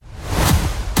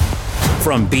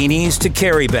From beanies to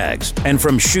carry bags and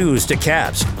from shoes to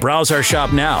caps, browse our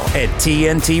shop now at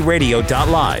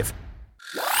tntradio.live.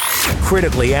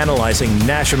 Critically analyzing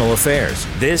national affairs,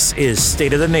 this is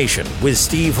State of the Nation with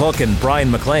Steve Hook and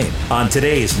Brian McLean on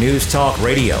today's News Talk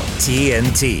Radio,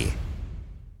 TNT.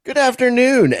 Good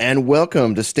afternoon and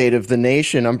welcome to State of the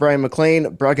Nation. I'm Brian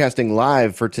McLean, broadcasting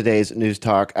live for today's News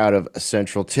Talk out of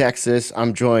Central Texas.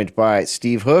 I'm joined by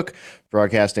Steve Hook,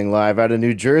 broadcasting live out of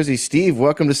New Jersey. Steve,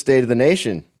 welcome to State of the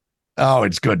Nation. Oh,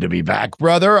 it's good to be back,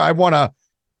 brother. I want to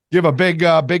give a big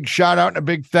shout out and a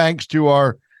big thanks to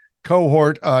our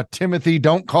cohort, Timothy.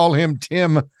 Don't call him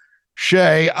Tim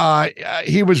Shea.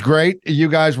 He was great. You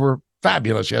guys were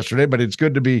fabulous yesterday, but it's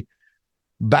good to be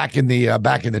back in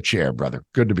the chair, brother.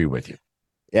 Good to be with you.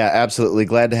 Yeah, absolutely.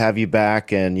 Glad to have you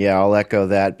back. And yeah, I'll echo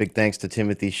that. Big thanks to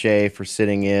Timothy Shea for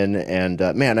sitting in. And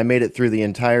man, I made it through the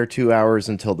entire 2 hours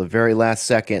until the very last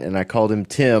second. And I called him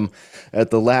Tim at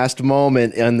the last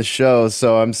moment in the show.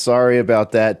 So I'm sorry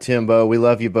about that, Timbo. We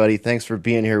love you, buddy. Thanks for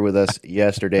being here with us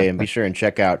yesterday. And be sure and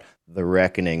check out The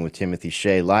Reckoning with Timothy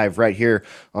Shea live right here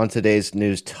on today's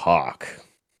News Talk.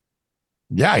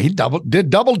 Yeah, he did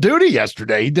double duty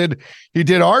yesterday. He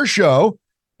did our show.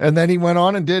 And then he went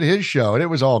on and did his show, and it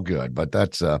was all good. But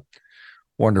that's a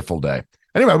wonderful day.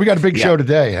 Anyway, we got a big show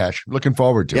today, Hash. Looking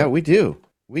forward to it. Yeah, we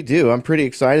do. I'm pretty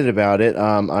excited about it.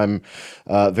 I'm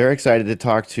very excited to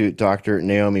talk to Dr.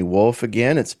 Naomi Wolf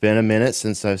again. It's been a minute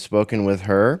since I've spoken with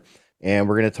her. And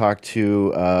we're going to talk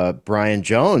to Brian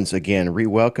Jones again,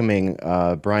 re-welcoming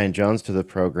Brian Jones to the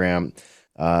program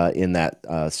in that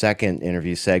second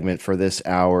interview segment for this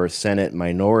hour. Senate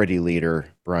Minority Leader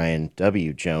Brian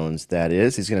W. Jones, that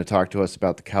is. He's going to talk to us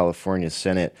about the California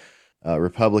Senate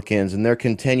Republicans and their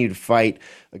continued fight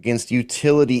against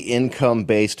utility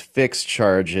income-based fixed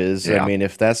charges. Yeah. I mean,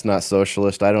 if that's not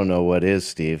socialist, I don't know what is,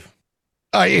 Steve.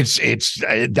 That's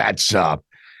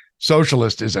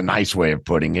socialist is a nice way of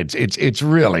putting it. It's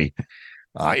really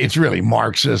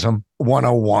Marxism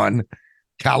 101,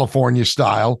 California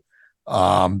style.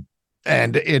 And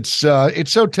it's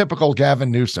so typical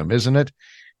Gavin Newsom, isn't it?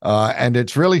 And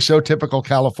it's really so typical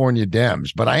California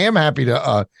Dems. But I am happy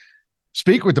to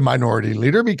speak with the minority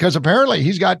leader because apparently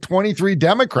he's got 23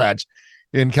 Democrats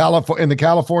in the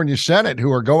California Senate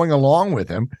who are going along with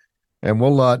him. And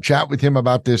we'll chat with him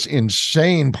about this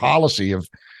insane policy of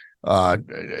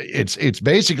it's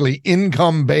basically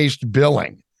income-based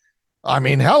billing. I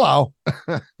mean, hello,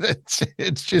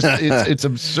 it's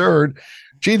absurd.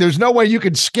 Gee, there's no way you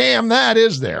could scam that,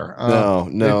 is there?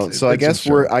 No. So I guess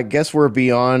we're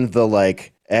beyond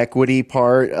the equity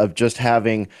part of just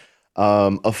having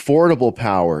affordable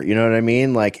power. You know what I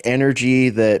mean? Like energy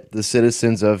that the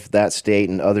citizens of that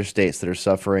state and other states that are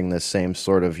suffering the same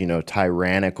sort of,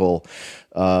 tyrannical,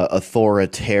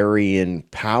 authoritarian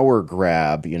power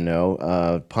grab,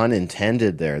 pun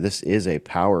intended there. This is a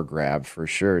power grab for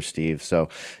sure, Steve. So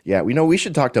yeah, we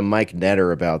should talk to Mike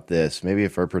Netter about this. Maybe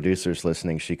if our producer's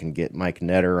listening, she can get Mike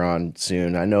Netter on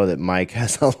soon. I know that Mike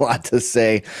has a lot to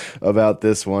say about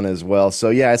this one as well. So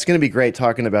yeah, it's going to be great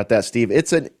talking about that, Steve.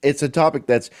 It's a topic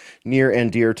that's near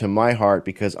and dear to my heart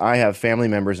because I have family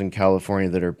members in California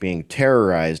that are being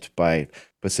terrorized by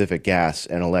Pacific Gas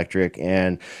and Electric.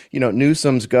 And,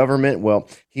 Newsom's government, well,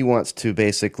 he wants to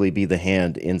basically be the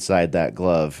hand inside that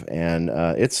glove. And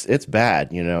it's bad,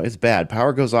 it's bad.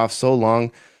 Power goes off so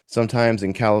long sometimes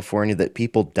in California that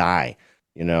people die,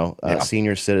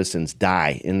 senior citizens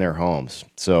die in their homes.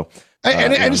 So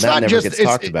and it's that not never just gets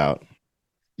talked about.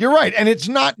 You're right. And it's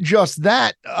not just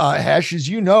that, Hesh, as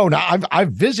you know. Now,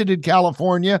 I've visited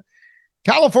California.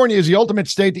 California is the ultimate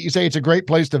state that you say it's a great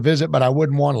place to visit, but I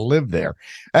wouldn't want to live there.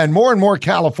 And more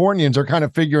Californians are kind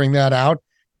of figuring that out,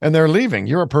 and they're leaving.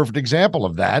 You're a perfect example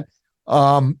of that.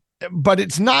 But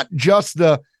it's not just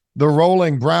the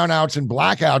rolling brownouts and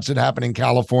blackouts that happen in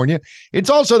California. It's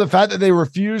also the fact that they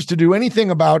refuse to do anything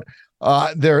about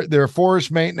their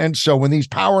forest maintenance. So when these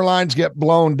power lines get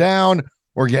blown down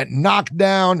or get knocked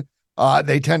down,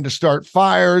 they tend to start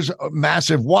fires,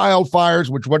 massive wildfires,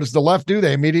 which what does the left do?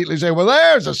 They immediately say, well,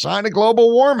 there's a sign of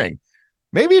global warming.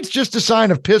 Maybe it's just a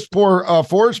sign of piss poor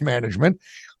forest management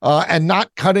and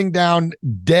not cutting down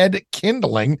dead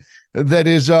kindling that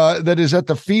is at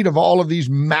the feet of all of these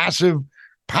massive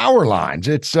power lines.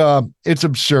 It's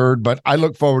absurd, but I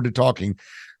look forward to talking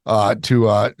to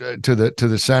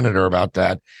the senator about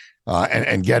that.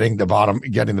 And getting the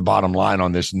bottom line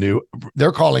on this new,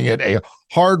 they're calling it a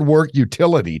hard work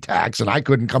utility tax, and I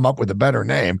couldn't come up with a better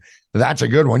name. That's a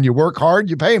good one. You work hard,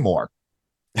 you pay more.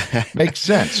 Makes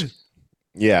sense.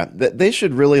 Yeah, they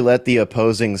should really let the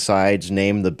opposing sides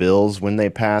name the bills when they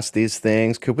pass these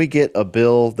things. Could we get a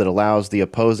bill that allows the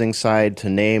opposing side to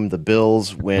name the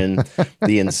bills when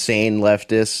the insane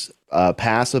leftists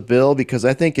pass a bill? Because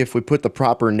I think if we put the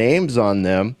proper names on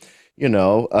them,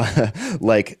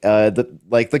 like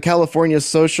the California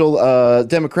Social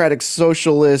Democratic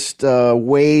Socialist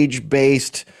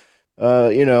wage-based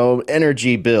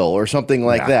energy bill or something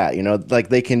like that, like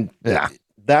they can. Yeah.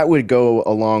 That would go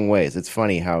a long ways. It's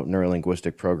funny how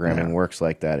neurolinguistic programming works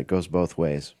like that. It goes both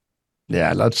ways.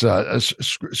 Yeah, let's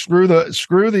screw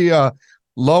the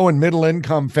low and middle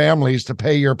income families to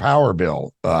pay your power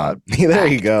bill. There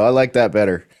you go. I like that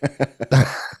better.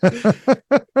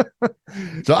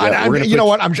 So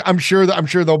I'm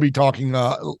sure they'll be talking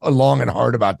long and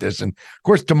hard about this. And of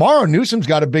course, tomorrow Newsom's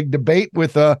got a big debate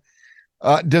with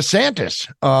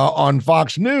DeSantis on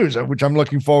Fox News, which I'm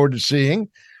looking forward to seeing.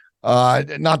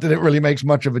 Not that it really makes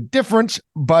much of a difference,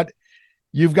 but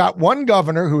you've got one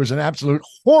governor who is an absolute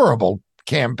horrible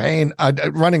campaign,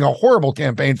 running a horrible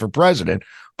campaign for president,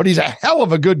 but he's a hell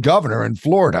of a good governor in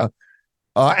Florida.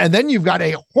 And then you've got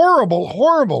a horrible,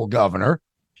 horrible governor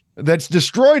that's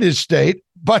destroyed his state,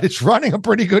 but it's running a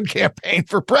pretty good campaign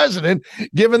for president,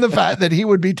 given the fact that he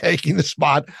would be taking the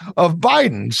spot of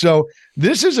Biden. So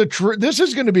this is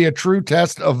going to be a true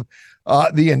test of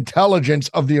the intelligence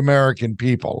of the American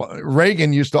people.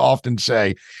 Reagan used to often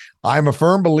say, I'm a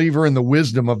firm believer in the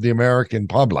wisdom of the American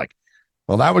public.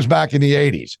 Well, that was back in the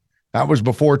 80s. That was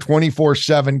before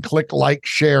 24/7 click, like,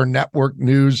 share network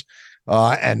news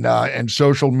and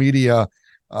social media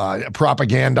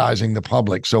propagandizing the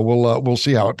public. So we'll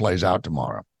see how it plays out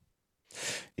tomorrow.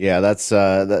 Yeah, that's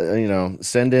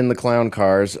send in the clown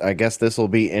cars. I guess this will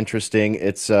be interesting.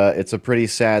 It's a pretty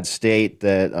sad state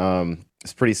that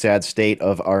it's a pretty sad state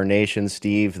of our nation,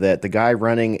 Steve, that the guy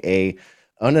running a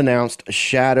unannounced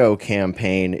shadow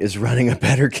campaign is running a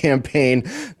better campaign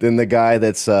than the guy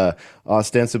that's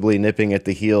ostensibly nipping at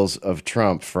the heels of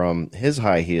Trump from his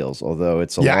high heels. Although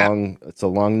it's a long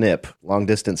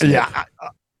distance nip. Yeah,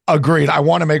 agreed. I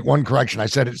want to make one correction. I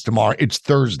said it's tomorrow. It's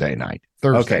Thursday night.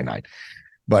 Night.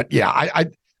 But yeah, I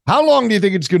how long do you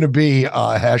think it's going to be,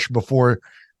 Hesh, before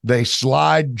they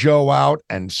slide Joe out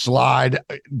and slide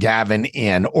Gavin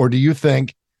in? Or do you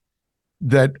think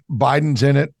that Biden's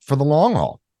in it for the long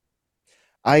haul?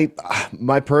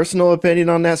 My personal opinion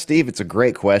on that, Steve, it's a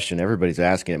great question. Everybody's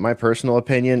asking it. My personal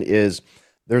opinion is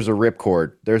there's a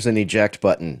ripcord. There's an eject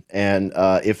button. And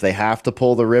if they have to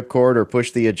pull the ripcord or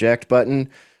push the eject button,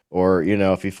 or,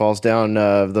 if he falls down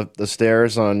the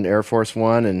stairs on Air Force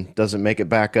One and doesn't make it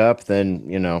back up, then,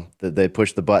 they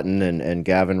push the button and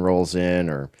Gavin rolls in,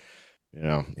 or,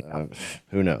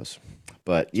 who knows?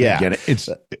 But yeah,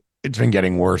 it's been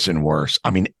getting worse and worse.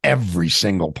 I mean, every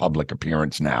single public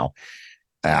appearance now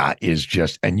is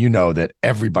just, and that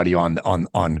everybody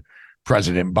on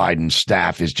President Biden's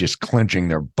staff is just clenching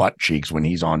their butt cheeks when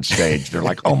he's on stage. They're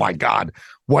like, oh my God,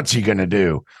 what's he going to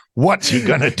do? What's he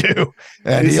going to do?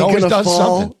 And he always does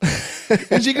something.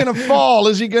 Is he going to fall?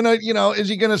 Is he going to, is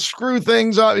he going to screw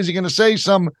things up? Is he going to say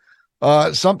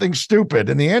something stupid?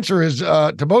 And the answer is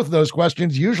to both of those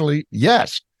questions, usually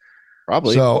yes.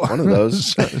 Probably one of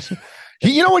those.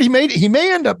 He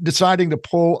may end up deciding to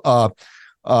pull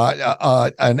an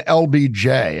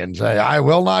LBJ and say, I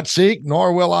will not seek,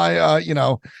 nor will I,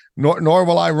 nor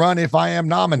will I run if I am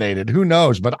nominated. Who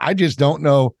knows? But I just don't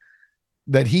know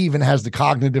that he even has the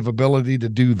cognitive ability to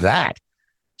do that.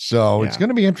 So It's going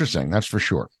to be interesting. That's for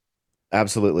sure.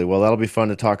 Absolutely. Well, that'll be fun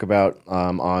to talk about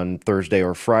on Thursday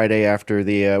or Friday after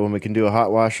the when we can do a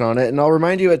hot wash on it. And I'll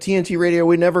remind you, at TNT Radio,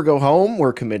 we never go home.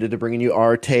 We're committed to bringing you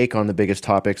our take on the biggest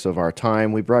topics of our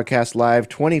time. We broadcast live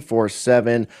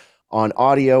 24/7 on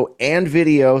audio and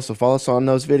video. So follow us on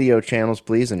those video channels,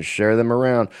 please, and share them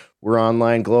around. We're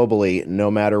online globally, no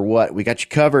matter what. We got you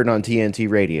covered on TNT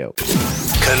Radio.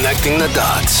 Connecting the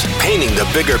dots, painting the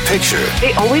bigger picture.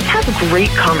 They always have great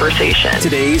conversation.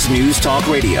 Today's News Talk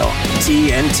Radio,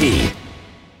 TNT.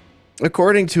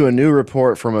 According to a new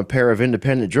report from a pair of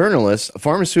independent journalists,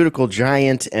 pharmaceutical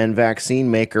giant and vaccine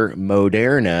maker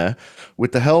Moderna,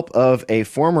 with the help of a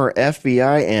former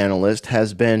FBI analyst,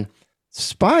 has been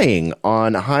spying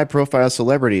on high-profile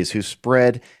celebrities who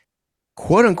spread,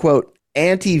 quote-unquote,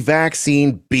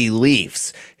 anti-vaccine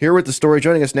beliefs. Here with the story,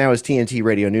 joining us now is TNT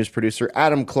Radio news producer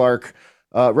Adam Clark.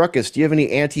 Ruckus, do you have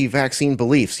any anti-vaccine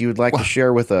beliefs you would like to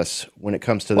share with us when it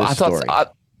comes to this story?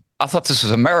 I thought this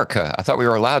was America. I thought we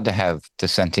were allowed to have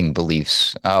dissenting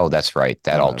beliefs. Oh, that's right.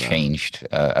 That all changed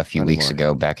a few weeks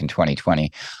ago, back in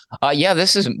 2020.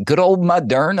 This is good old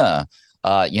Moderna.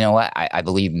 You know what? I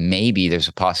believe maybe there's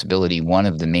a possibility one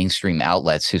of the mainstream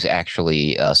outlets who's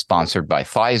actually sponsored by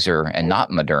Pfizer and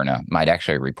not Moderna might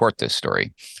actually report this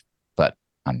story. But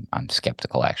I'm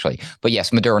skeptical, actually. But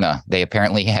yes, Moderna, they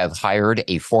apparently have hired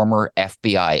a former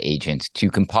FBI agent to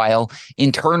compile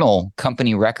internal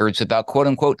company records about quote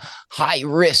unquote high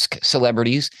risk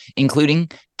celebrities, including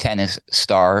tennis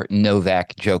star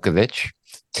Novak Djokovic,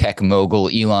 tech mogul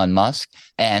Elon Musk,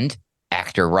 and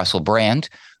actor Russell Brand,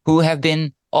 who have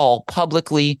been all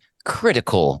publicly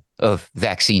critical of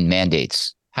vaccine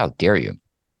mandates. How dare you?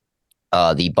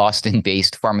 The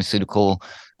Boston-based pharmaceutical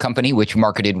company, which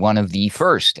marketed one of the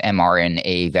first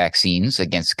mRNA vaccines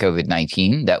against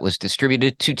COVID-19 that was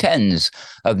distributed to tens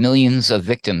of millions of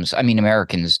victims,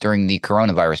 Americans, during the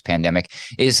coronavirus pandemic,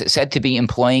 is said to be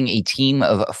employing a team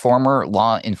of former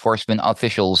law enforcement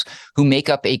officials who make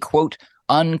up a quote,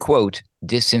 unquote,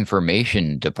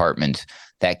 disinformation department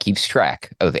that keeps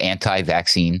track of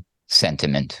anti-vaccine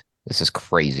sentiment. This is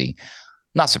crazy.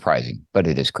 Not surprising, but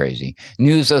it is crazy.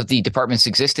 News of the department's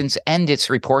existence and its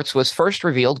reports was first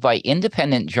revealed by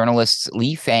independent journalists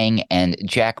Li Fang and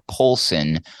Jack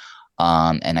Polson.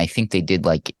 And I think they did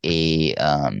like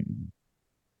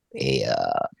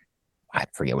I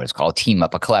forget what it's called, team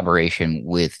up, a collaboration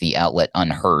with the outlet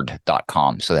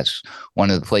unheard.com. So that's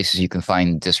one of the places you can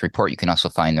find this report. You can also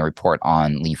find the report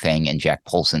on Li Fang and Jack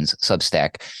Polson's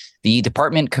Substack. The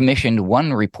department commissioned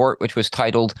one report, which was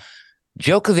titled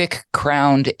Djokovic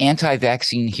Crowned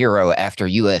Anti-Vaccine Hero After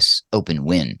U.S. Open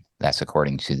Win. That's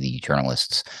according to the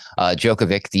journalists.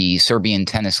 Djokovic, the Serbian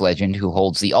tennis legend who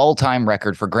holds the all-time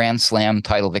record for Grand Slam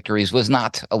title victories, was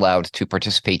not allowed to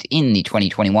participate in the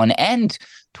 2021 and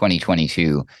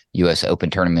 2022 U.S. Open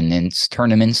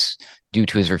tournaments due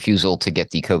to his refusal to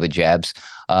get the COVID jabs.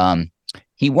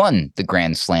 He won the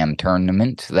Grand Slam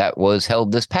tournament that was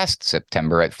held this past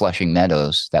September at Flushing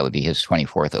Meadows. That would be his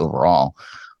 24th overall.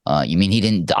 You mean he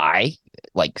didn't die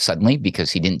like suddenly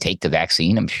because he didn't take the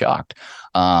vaccine? I'm shocked.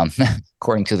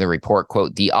 According to the report,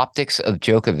 quote, the optics of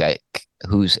Djokovic,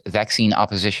 whose vaccine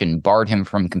opposition barred him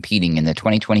from competing in the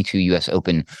 2022 U.S.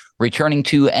 Open, returning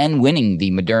to and winning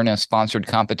the Moderna-sponsored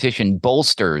competition,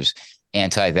 bolsters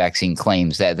anti-vaccine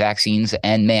claims that vaccines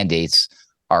and mandates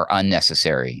are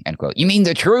unnecessary, end quote. You mean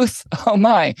the truth? Oh,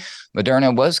 my.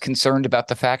 Moderna was concerned about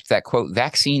the fact that, quote,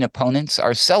 vaccine opponents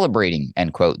are celebrating,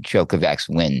 end quote, Djokovic's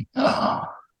win,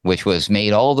 which was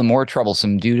made all the more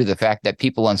troublesome due to the fact that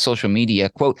people on social media,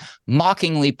 quote,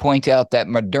 mockingly point out that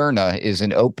Moderna is a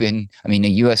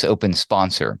U.S. Open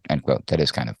sponsor, end quote. That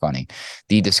is kind of funny.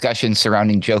 The discussion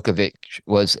surrounding Djokovic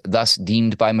was thus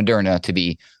deemed by Moderna to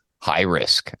be high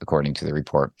risk, according to the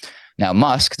report. Now,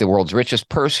 Musk, the world's richest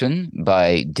person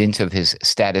by dint of his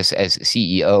status as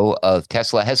CEO of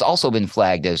Tesla, has also been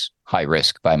flagged as high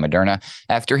risk by Moderna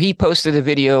after he posted a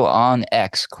video on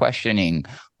X questioning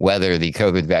whether the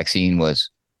COVID vaccine was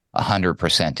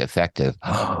 100% effective.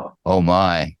 Oh,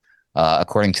 my.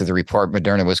 According to the report,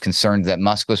 Moderna was concerned that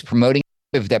Musk was promoting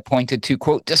that pointed to,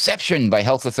 quote, deception by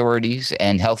health authorities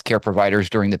and healthcare providers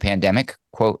during the pandemic,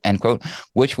 quote, end quote,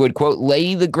 which would, quote,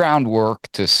 lay the groundwork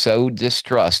to sow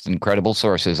distrust in credible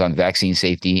sources on vaccine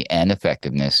safety and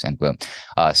effectiveness, end quote.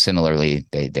 Similarly,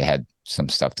 they had some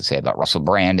stuff to say about Russell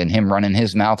Brand and him running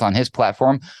his mouth on his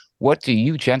platform. What do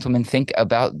you gentlemen think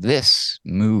about this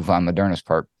move on Moderna's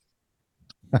part?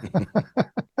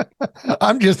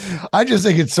 I just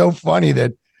think it's so funny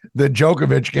that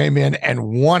Djokovic came in and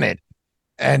won it.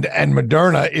 And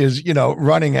Moderna is,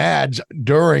 running ads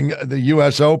during the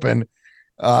U.S. Open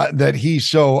that he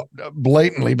so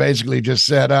blatantly basically just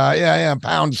said, yeah,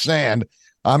 pound sand.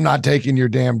 I'm not taking your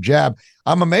damn jab.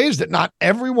 I'm amazed that not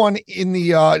everyone in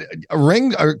the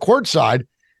ring or courtside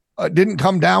didn't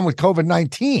come down with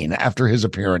COVID-19 after his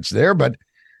appearance there. But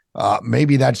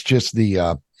maybe that's just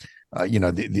the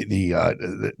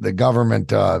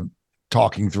government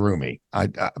talking through me.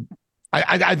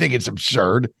 I think it's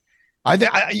absurd.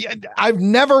 I've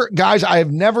never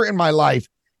in my life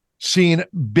seen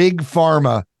big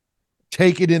pharma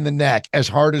take it in the neck as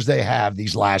hard as they have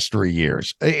these last 3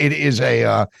 years. It is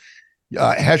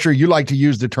Hesher, you like to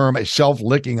use the term a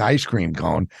self-licking ice cream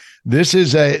cone. This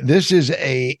is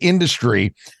a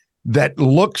industry that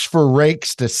looks for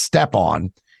rakes to step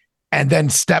on and then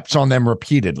steps on them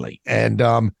repeatedly. And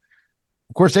of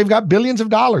course, they've got billions of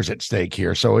dollars at stake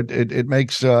here, so it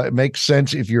makes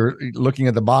sense if you're looking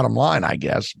at the bottom line, I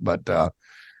guess, but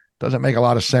doesn't make a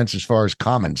lot of sense as far as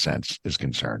common sense is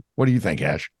concerned. What do you think,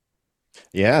 Ash?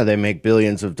 Yeah, they make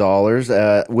billions of dollars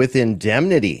with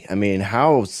indemnity. I mean,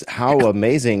 how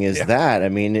amazing is that? I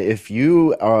mean, if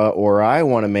you or I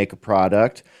want to make a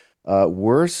product,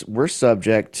 we're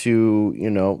subject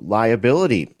to,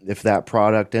 liability if that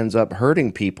product ends up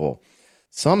hurting people.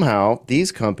 Somehow,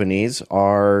 these companies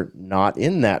are not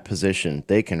in that position.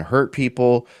 They can hurt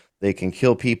people, they can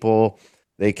kill people,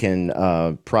 they can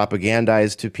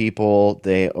propagandize to people.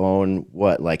 They own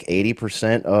like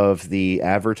 80% of the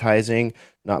advertising,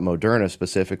 not Moderna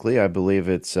specifically. I believe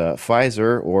it's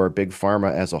Pfizer or Big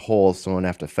Pharma as a whole. Someone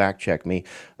have to fact check me.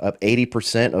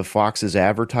 80% of Fox's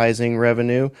advertising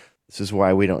revenue. This is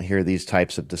why we don't hear these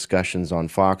types of discussions on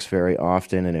Fox very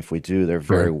often. And if we do, they're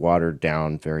very watered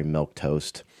down, very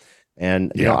milquetoast.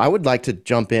 And, I would like to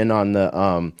jump in on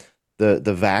the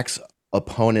vax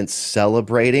opponents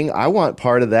celebrating. I want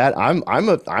part of that.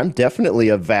 I'm definitely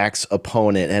a vax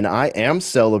opponent, and I am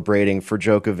celebrating for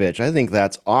Djokovic. I think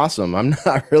that's awesome. I'm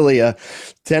not really a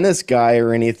tennis guy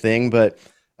or anything, but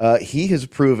he has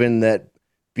proven that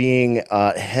being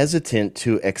hesitant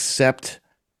to accept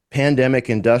pandemic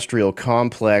industrial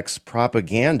complex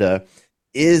propaganda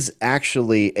is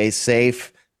actually a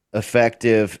safe,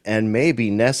 effective, and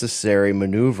maybe necessary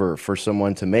maneuver for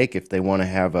someone to make if they want to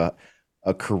have a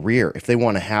career, if they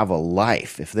want to have a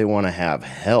life, if they want to have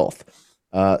health.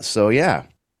 So yeah,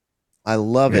 I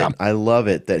love it. I love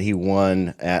it that he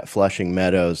won at Flushing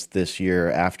Meadows this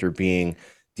year after being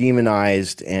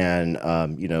demonized and,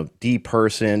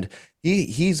 depersoned.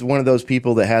 He's one of those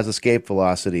people that has escape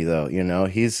velocity, though.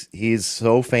 He's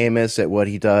so famous at what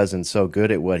he does and so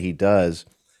good at what he does.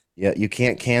 Yeah, you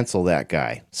can't cancel that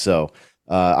guy. So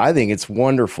I think it's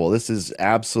wonderful. This is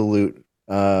absolute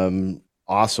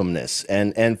awesomeness.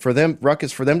 And for them,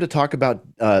 Ruckus, for them to talk about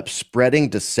spreading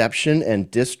deception and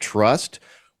distrust,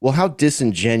 well, how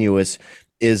disingenuous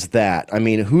is that? I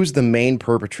mean, who's the main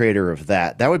perpetrator of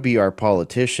that? That would be our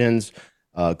politicians,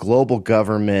 global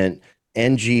government,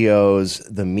 NGOs,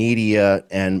 the media,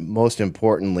 and most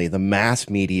importantly, the mass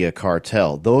media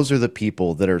cartel. Those are the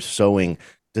people that are sowing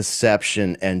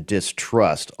deception and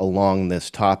distrust along this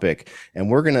topic.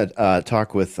 And we're going to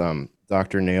talk with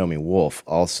Dr. Naomi Wolf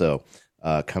also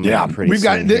coming up pretty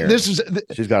soon.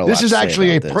 She's got a lot to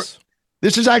say about this.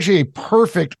 This is actually a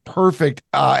perfect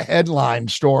headline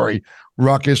story,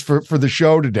 Ruckus, for the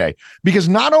show today, because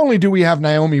not only do we have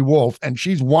Naomi Wolf, and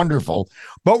she's wonderful,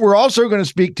 but we're also going to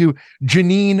speak to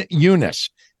Janine Eunice.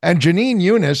 And Janine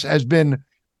Eunice has been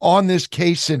on this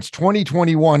case since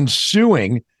 2021,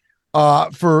 suing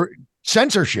for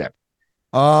censorship.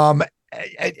 And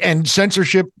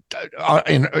censorship,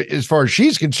 as far as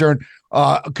she's concerned,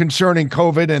 concerning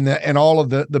COVID and all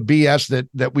of the BS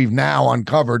that we've now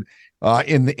uncovered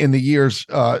in the years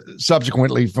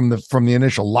subsequently from the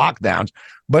initial lockdowns.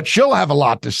 But she'll have a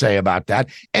lot to say about that.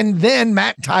 And then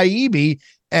Matt Taibbi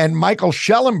and Michael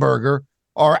Schellenberger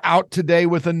are out today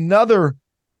with another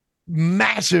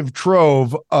massive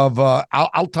trove of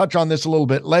I'll touch on this a little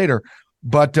bit later,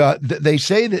 but they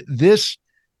say that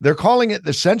they're calling it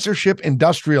the censorship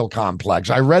industrial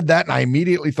complex. I read that and I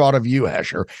immediately thought of you,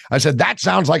 Hesher. I said, that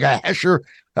sounds like a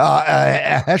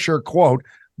Hesher quote,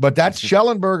 but that's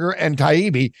Schellenberger and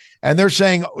Taibbi. And they're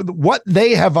saying what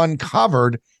they have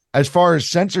uncovered as far as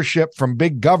censorship from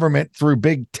big government through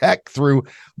big tech, through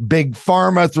big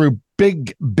pharma, through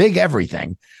big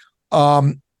everything,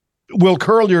 will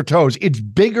curl your toes. It's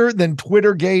bigger than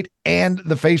Twittergate and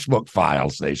the Facebook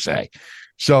files, they say.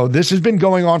 So this has been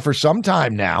going on for some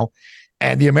time now,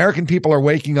 and the American people are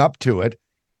waking up to it.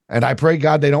 And I pray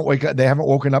God they don't wake up. They haven't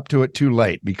woken up to it too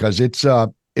late, because it's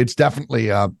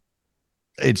definitely on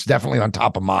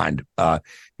top of mind,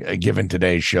 given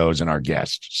today's shows and our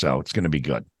guests. So it's going to be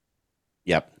good.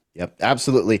 Yep,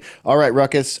 absolutely. All right,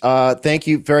 Ruckus, thank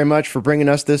you very much for bringing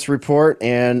us this report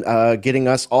and getting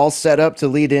us all set up to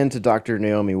lead into Dr.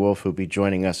 Naomi Wolf, who'll be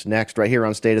joining us next right here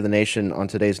on State of the Nation on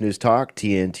today's News Talk,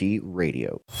 TNT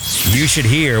Radio. You should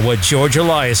hear what George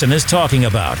Eliason is talking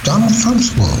about. Donald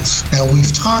Trump's woes. Now,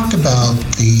 we've talked about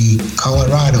the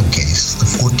Colorado case, the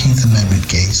 14th Amendment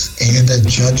case, and a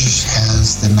judge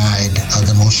has denied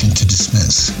the motion to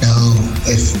dismiss. Now,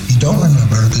 if you don't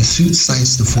remember, the suit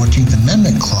cites the 14th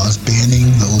Amendment clause banning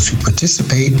those who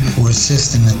participate or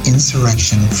assist in an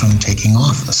insurrection from taking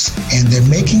office. And they're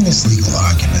making this legal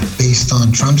argument based on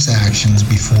Trump's actions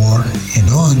before and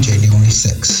on January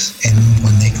 6th, and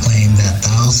when they claim that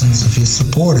thousands of his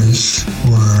supporters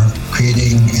were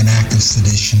creating an act of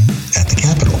sedition at the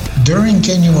Capitol. During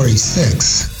January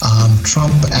 6th,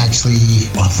 Trump actually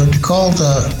offered to call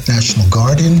the National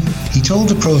Guard in. He told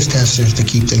the protesters to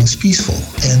keep things peaceful.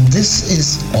 And this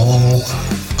is all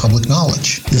public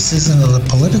knowledge. This isn't a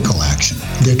political political action.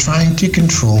 They're trying to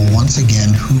control, once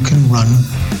again, who can run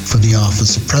for the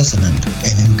office of president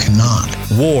and who cannot.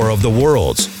 War of the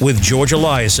Worlds with George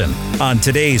Eliason on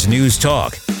today's News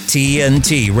Talk,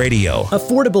 TNT Radio.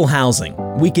 Affordable housing,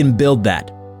 we can build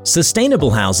that.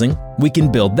 Sustainable housing, we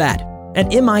can build that.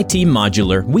 At MIT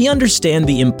Modular, we understand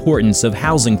the importance of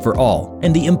housing for all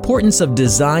and the importance of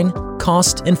design,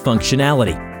 cost, and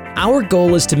functionality. Our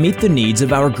goal is to meet the needs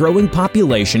of our growing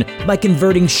population by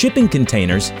converting shipping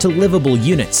containers to livable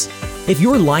units. If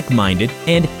you're like-minded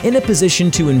and in a position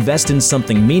to invest in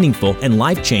something meaningful and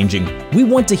life-changing, we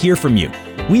want to hear from you.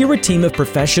 We are a team of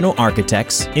professional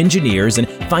architects, engineers, and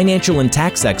financial and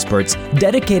tax experts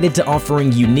dedicated to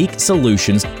offering unique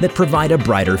solutions that provide a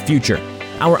brighter future.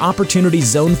 Our Opportunity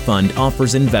Zone Fund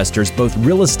offers investors both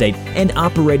real estate and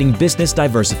operating business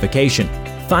diversification,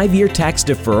 5-year tax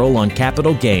deferral on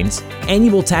capital gains,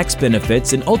 annual tax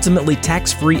benefits, and ultimately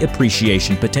tax-free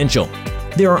appreciation potential.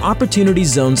 There are opportunity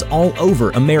zones all over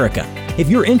America. If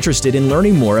you're interested in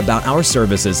learning more about our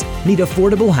services, need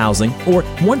affordable housing, or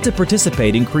want to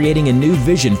participate in creating a new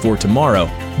vision for tomorrow,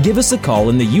 give us a call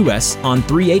in the U.S. on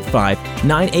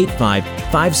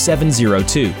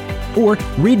 385-985-5702. Or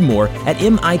read more at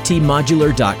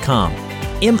mitmodular.com.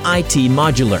 MIT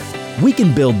Modular. We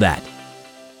can build that.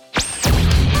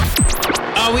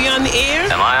 Are we on the air?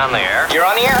 Am I on the air? You're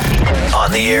on the air? On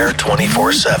the air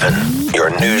 24/7.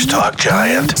 Your News Talk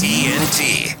giant.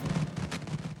 TNT.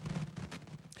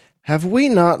 Have we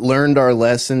not learned our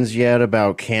lessons yet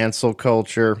about cancel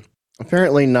culture?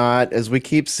 Apparently not, as we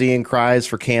keep seeing cries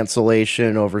for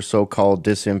cancellation over so-called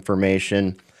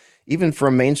disinformation. Even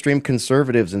from mainstream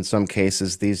conservatives in some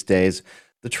cases these days,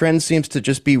 the trend seems to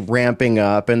just be ramping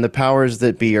up, and the powers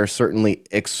that be are certainly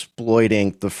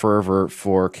exploiting the fervor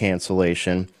for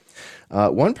cancellation.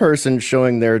 One person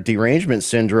showing their derangement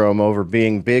syndrome over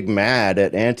being big mad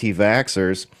at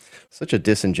anti-vaxxers, such a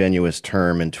disingenuous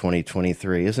term in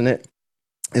 2023, isn't it?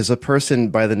 Is a person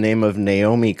by the name of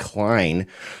Naomi Klein,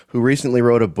 who recently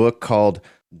wrote a book called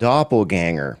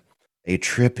Doppelganger, A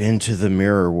Trip into the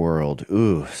Mirror World.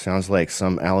 Ooh, sounds like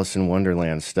some Alice in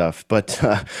Wonderland stuff. But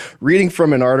reading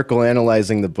from an article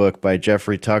analyzing the book by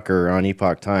Jeffrey Tucker on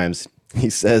Epoch Times, he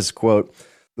says, quote,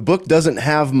 "The book doesn't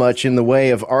have much in the way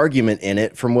of argument in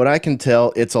it. From what I can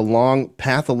tell, it's a long,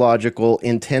 pathological,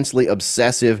 intensely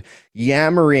obsessive,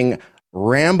 yammering,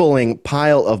 rambling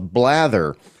pile of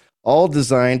blather, all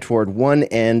designed toward one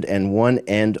end and one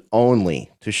end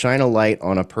only, to shine a light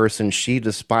on a person she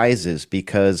despises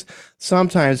because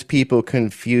sometimes people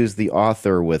confuse the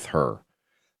author with her.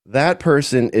 That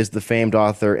person is the famed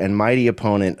author and mighty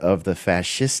opponent of the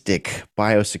fascistic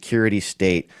biosecurity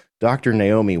state, Dr.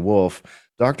 Naomi Wolf."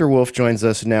 Dr. Wolf joins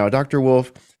us now. Dr.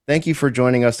 Wolf, thank you for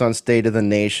joining us on State of the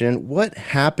Nation. What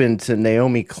happened to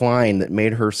Naomi Klein that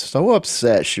made her so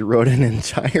upset she wrote an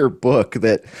entire book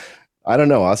that, I don't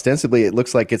know, ostensibly it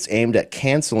looks like it's aimed at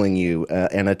canceling you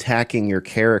and attacking your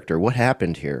character? What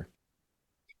happened here?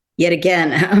 Yet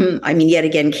again,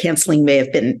 canceling may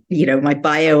have been, my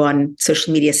bio on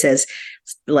social media says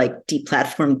like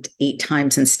deplatformed 8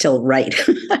 times and still right.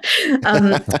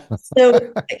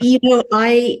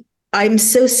 I'm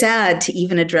so sad to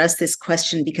even address this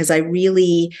question because I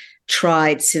really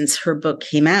tried since her book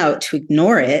came out to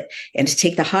ignore it and to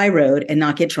take the high road and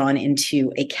not get drawn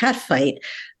into a catfight.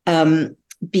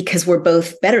 Because we're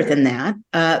both better than that.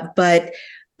 But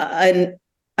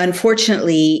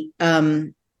unfortunately,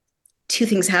 2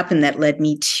 things happened that led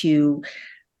me to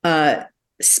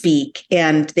speak,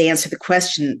 and they answer the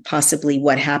question, possibly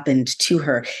what happened to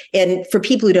her. And for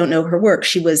people who don't know her work,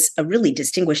 she was a really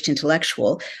distinguished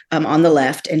intellectual on the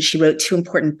left, and she wrote 2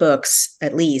 important books,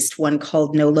 at least, one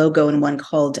called No Logo and one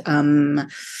called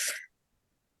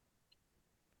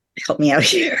help me out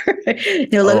here.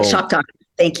 No Logo, Shock Doctrine.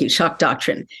 Thank you. Shock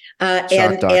Doctrine.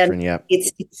 Shock Doctrine, yeah.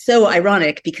 It's so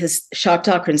ironic because Shock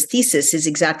Doctrine's thesis is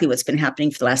exactly what's been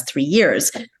happening for the last 3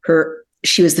 years.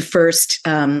 She was the first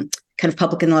kind of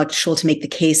public intellectual to make the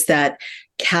case that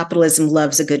capitalism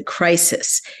loves a good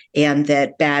crisis and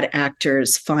that bad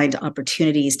actors find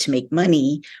opportunities to make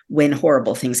money when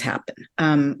horrible things happen,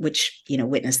 which,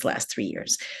 witnessed the last 3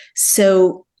 years.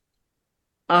 So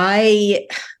I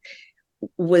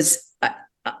was,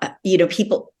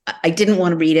 I didn't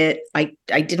want to read it. I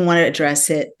didn't want to address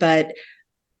it, but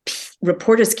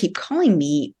reporters keep calling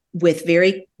me with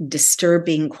very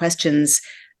disturbing questions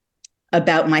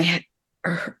about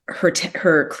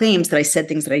her claims that I said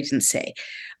things that I didn't say.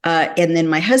 And then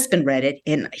my husband read it,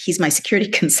 and he's my security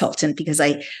consultant because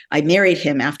I married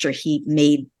him after he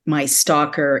made my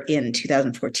stalker in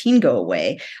 2014 go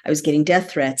away. I was getting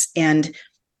death threats, and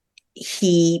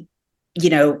he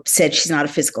said she's not a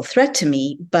physical threat to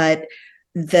me, but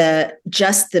the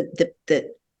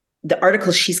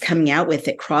articles she's coming out with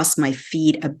that cross my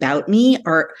feed about me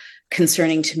are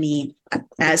concerning to me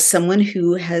as someone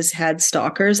who has had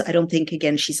stalkers. I don't think,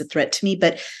 again, she's a threat to me,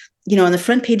 but on the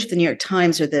front page of the New York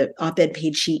Times or the op-ed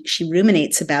page, she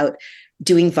ruminates about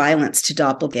doing violence to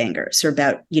doppelgangers or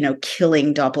about,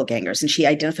 killing doppelgangers. And she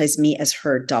identifies me as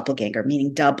her doppelganger,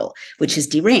 meaning double, which is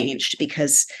deranged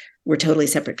because we're totally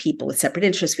separate people with separate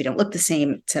interests. We don't look the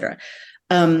same, et cetera.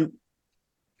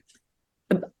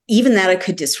 Even that I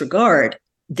could disregard.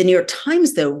 The New York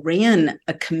Times, though, ran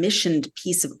a commissioned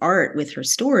piece of art with her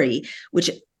story,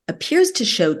 which appears to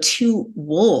show two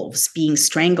wolves being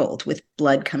strangled with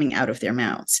blood coming out of their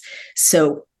mouths.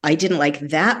 So I didn't like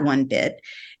that one bit.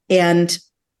 And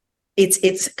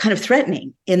it's kind of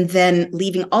threatening. And then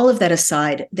leaving all of that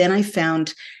aside, then I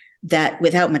found that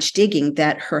without much digging,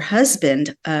 that her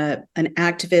husband, an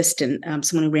activist and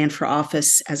someone who ran for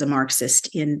office as a Marxist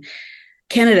in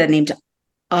Canada named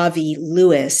Avi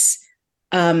Lewis,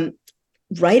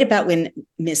 right about when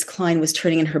Ms. Klein was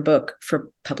turning in her book for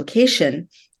publication,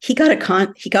 he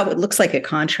got what looks like a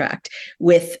contract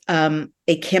with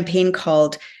a campaign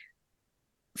called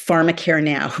Pharmacare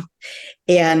Now,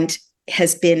 and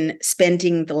has been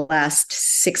spending the last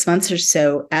 6 months or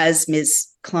so, as Ms.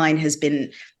 Klein has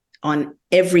been on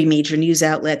every major news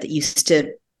outlet that used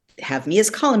to have me as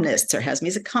columnists or have me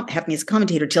as a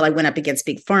commentator till I went up against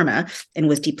Big Pharma and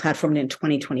was deplatformed in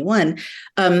 2021.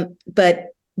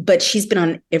 But she's been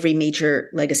on every major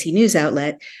legacy news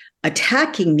outlet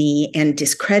attacking me and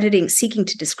seeking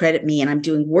to discredit me. And I'm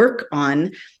doing work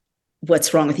on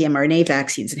what's wrong with the mRNA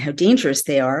vaccines and how dangerous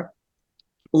they are,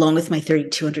 along with my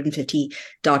 3,250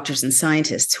 doctors and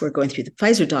scientists who are going through the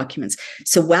Pfizer documents.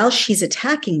 So while she's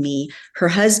attacking me, her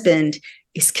husband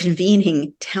is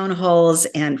convening town halls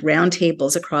and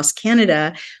roundtables across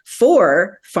Canada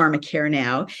for Pharmacare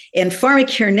Now. And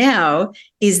Pharmacare Now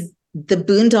is the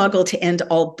boondoggle to end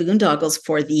all boondoggles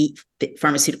for the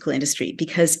pharmaceutical industry,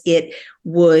 because it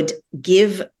would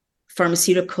give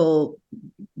pharmaceutical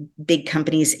big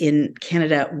companies in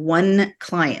Canada one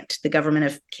client, the government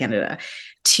of Canada,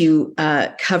 to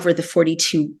cover the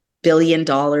 $42 billion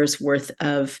worth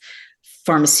of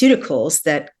pharmaceuticals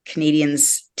that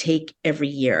Canadians take every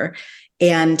year.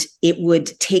 And it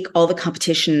would take all the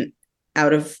competition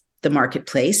out of the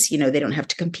marketplace. They don't have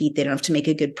to compete. They don't have to make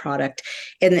a good product.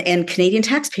 And Canadian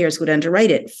taxpayers would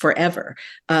underwrite it forever.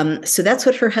 So that's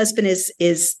what her husband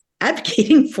is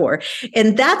advocating for.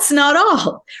 And that's not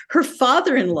all. Her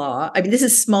father-in-law, this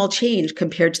is small change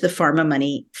compared to the pharma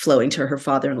money flowing to her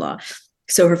father-in-law.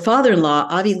 So her father-in-law,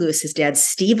 Avi Lewis's dad,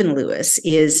 Stephen Lewis,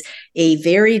 is a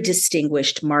very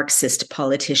distinguished Marxist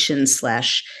politician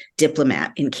 /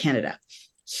 diplomat in Canada.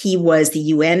 He was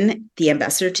the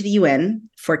ambassador to the UN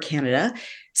for Canada.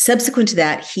 Subsequent to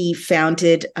that, he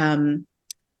founded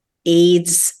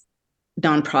AIDS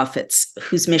nonprofits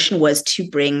whose mission was to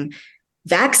bring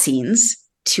vaccines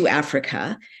to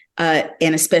Africa,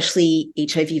 and especially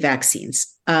HIV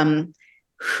vaccines.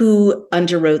 Who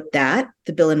underwrote that,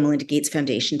 the Bill and Melinda Gates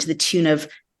Foundation, to the tune of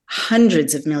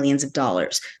hundreds of millions of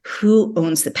dollars. Who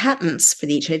owns the patents for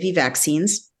the HIV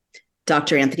vaccines?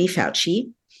 Dr. Anthony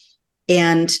Fauci.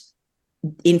 And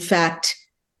in fact,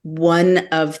 one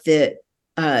of the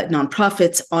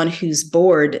nonprofits on whose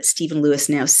board Stephen Lewis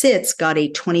now sits got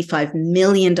a $25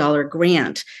 million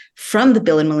grant from the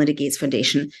Bill and Melinda Gates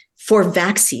Foundation for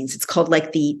vaccines. It's called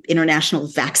like the International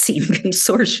Vaccine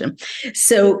Consortium.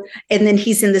 So, and then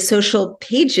he's in the social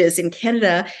pages in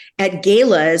Canada at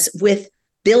galas with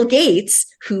Bill Gates,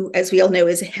 who, as we all know,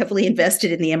 is heavily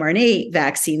invested in the mRNA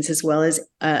vaccines as well as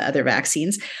other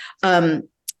vaccines,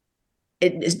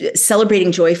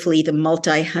 celebrating joyfully the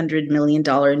multi-$100 million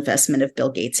investment of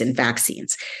Bill Gates in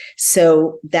vaccines.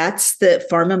 So that's the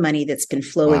pharma money that's been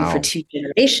flowing for 2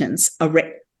 generations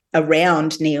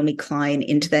around Naomi Klein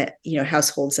into the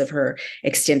households of her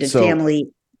extended family,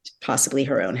 possibly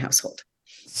her own household.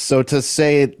 So to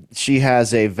say she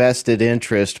has a vested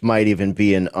interest might even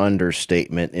be an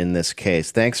understatement in this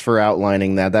case. Thanks for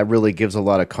outlining that. That really gives a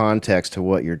lot of context to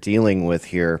what you're dealing with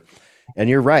here. And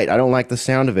you're right. I don't like the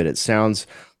sound of it. It sounds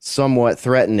somewhat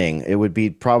threatening. It would be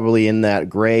probably in that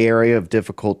gray area of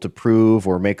difficult to prove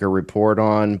or make a report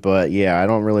on. But yeah, I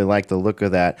don't really like the look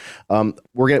of that.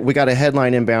 We got a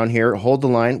headline inbound here. Hold the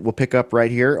line. We'll pick up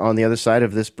right here on the other side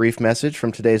of this brief message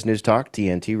from today's News Talk,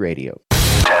 TNT Radio.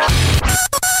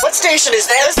 What station is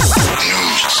this?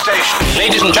 News station.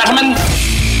 Ladies and gentlemen,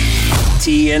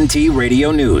 TNT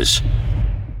Radio News.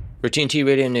 For TNT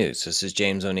Radio News, this is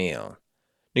James O'Neill.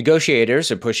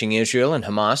 Negotiators are pushing Israel and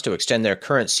Hamas to extend their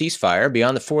current ceasefire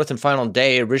beyond the fourth and final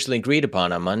day originally agreed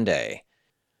upon on Monday.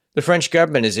 The French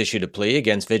government has issued a plea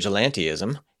against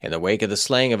vigilantism in the wake of the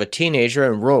slaying of a teenager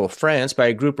in rural France by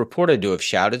a group reported to have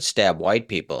shouted, "Stab white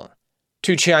people."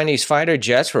 2 Chinese fighter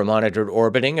jets were monitored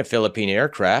orbiting a Philippine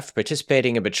aircraft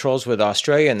participating in patrols with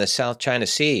Australia in the South China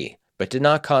Sea, but did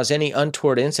not cause any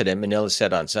untoward incident, Manila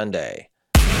said on Sunday.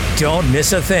 Don't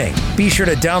miss a thing. Be sure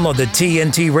to download the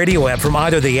TNT Radio app from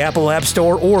either the Apple App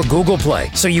Store or Google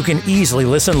Play so you can easily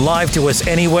listen live to us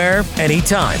anywhere,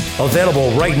 anytime.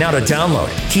 Available right now to download,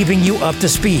 keeping you up to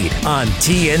speed on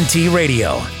TNT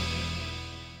Radio.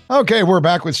 Okay, we're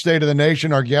back with State of the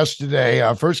Nation. Our guest today,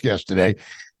 first guest today,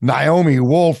 Naomi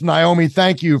Wolf. Naomi,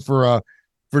 thank you for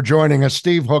joining us.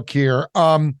 Steve Hook here.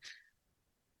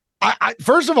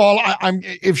 First of all, I'm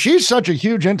if she's such a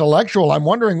huge intellectual, I'm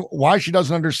wondering why she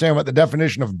doesn't understand what the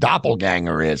definition of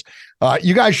doppelganger is.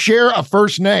 You guys share a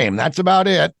first name. That's about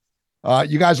it.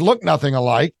 You guys look nothing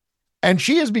alike. And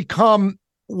she has become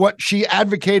what she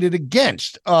advocated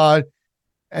against. And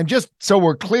just so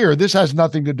we're clear, this has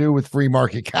nothing to do with free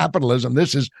market capitalism.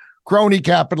 This is crony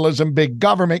capitalism, big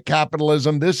government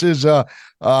capitalism. This is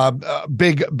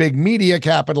big media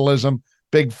capitalism,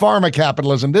 big pharma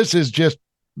capitalism. This is just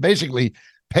basically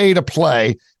pay to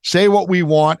play, say what we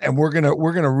want, and we're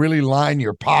gonna really line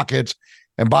your pockets.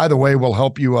 And by the way, we'll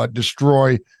help you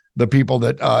destroy the people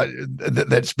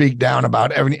that speak down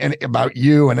about about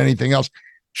you and anything else.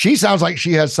 She sounds like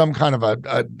she has some kind of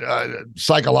a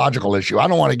psychological issue. I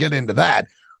don't want to get into that,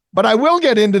 but I will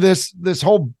get into this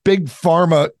whole big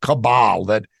pharma cabal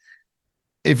that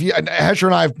Hesher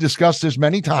and I have discussed this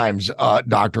many times,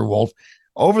 Dr. Wolf.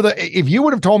 If you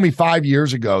would have told me 5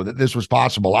 years ago that this was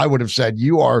possible, I would have said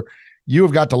you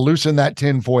have got to loosen that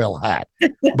tinfoil hat.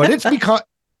 But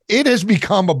it has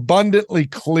become abundantly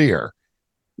clear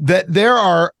that there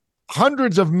are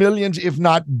hundreds of millions, if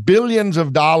not billions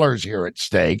of dollars here at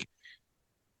stake.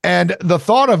 And the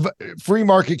thought of free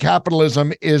market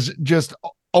capitalism is just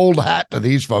old hat to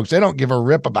these folks. They don't give a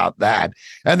rip about that.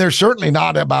 And they're certainly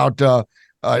not about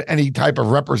any type of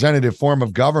representative form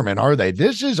of government, are they?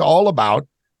 This is all about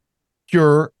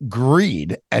pure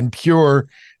greed and pure,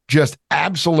 just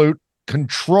absolute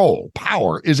control,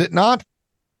 power, is it not?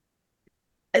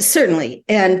 Certainly.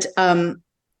 And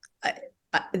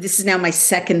this is now my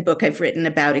second book I've written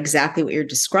about exactly what you're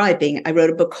describing. I wrote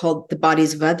a book called The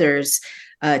Bodies of Others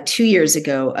 2 years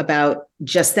ago about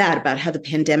just that, about how the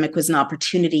pandemic was an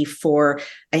opportunity for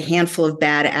a handful of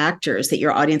bad actors that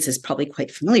your audience is probably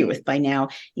quite familiar with by now,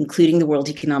 including the World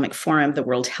Economic Forum, the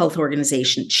World Health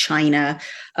Organization, China,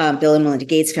 Bill and Melinda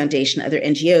Gates Foundation, other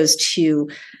NGOs, to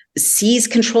seize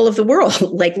control of the world,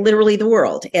 like literally the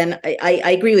world. And I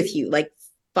agree with you, like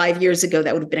 5 years ago,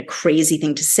 that would have been a crazy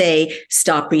thing to say,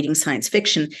 stop reading science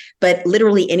fiction. But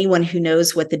literally anyone who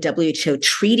knows what the WHO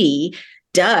treaty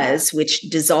does, which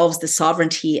dissolves the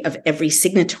sovereignty of every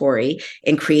signatory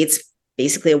and creates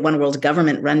basically a one world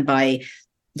government run by,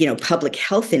 public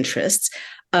health interests,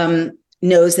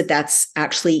 knows that that's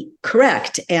actually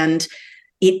correct. And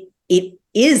it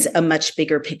is a much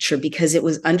bigger picture because it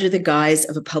was under the guise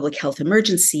of a public health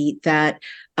emergency that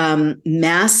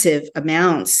massive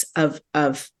amounts of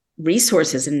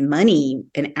resources and money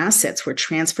and assets were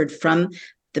transferred from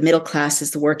the middle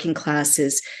classes, the working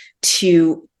classes,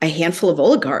 to a handful of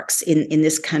oligarchs in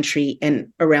this country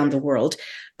and around the world.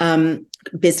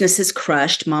 Businesses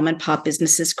crushed, mom and pop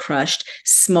businesses crushed,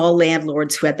 small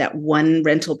landlords who had that one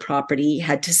rental property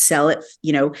had to sell at,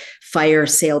 fire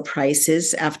sale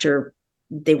prices after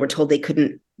they were told they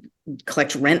couldn't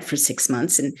collect rent for 6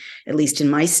 months, and at least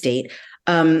in my state.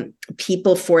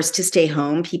 People forced to stay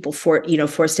home, people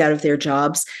forced out of their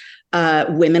jobs.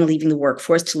 Women leaving the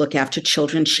workforce to look after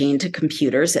children chained to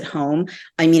computers at home.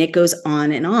 I mean, it goes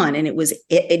on. And it was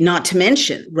not to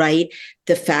mention, right,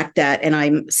 the fact that, and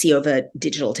I'm CEO of a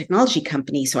digital technology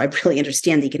company, so I really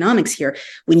understand the economics here.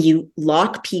 When you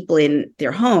lock people in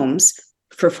their homes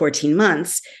for 14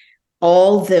 months,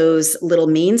 all those little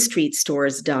Main Street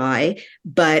stores die,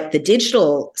 but the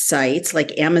digital sites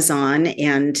like Amazon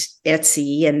and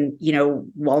Etsy and,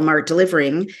 Walmart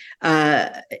delivering,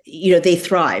 they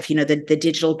thrive. The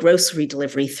digital grocery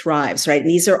delivery thrives, right? And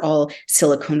these are all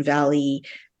Silicon Valley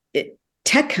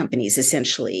tech companies,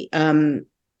 essentially.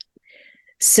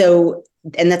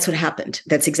 And that's what happened.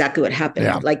 That's exactly what happened.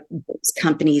 Yeah. Like those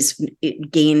companies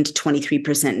gained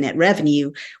 23% net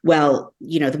revenue. Well,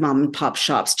 the mom and pop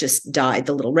shops just died.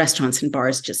 The little restaurants and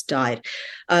bars just died.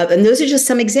 And those are just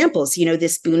some examples.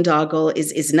 This boondoggle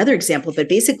is another example. But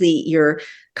basically, your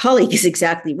colleague is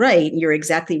exactly right. And you're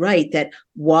exactly right that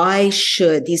why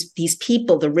should these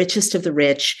people, the richest of the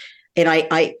rich,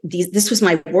 this was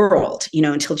my world,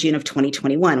 until June of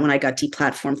 2021, when I got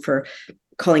deplatformed for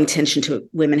calling attention to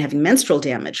women having menstrual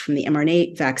damage from the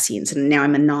mRNA vaccines. And now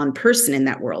I'm a non-person in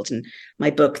that world. And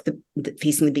my book, the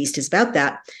Facing the Beast, is about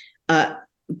that.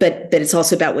 But it's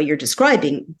also about what you're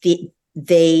describing.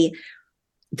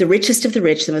 The richest of the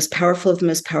rich, the most powerful of the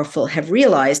most powerful, have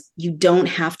realized you don't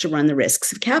have to run the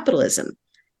risks of capitalism.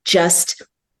 Just,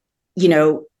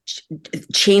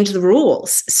 change the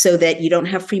rules so that you don't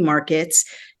have free markets.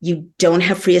 You don't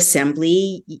have free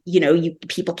assembly.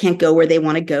 People can't go where they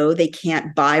want to go. They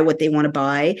can't buy what they want to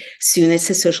buy. Soon it's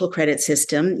a social credit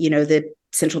system, the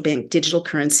central bank digital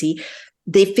currency.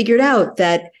 They figured out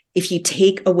that if you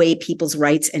take away people's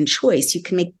rights and choice, you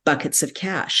can make buckets of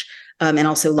cash. And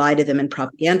also lie to them and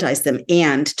propagandize them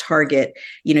and target,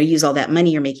 use all that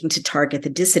money you're making to target the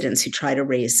dissidents who try to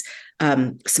raise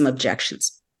some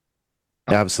objections.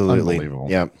 Absolutely.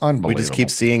 Yeah. Unbelievable. We just keep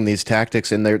seeing these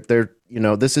tactics, and they're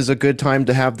this is a good time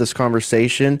to have this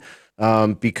conversation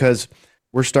because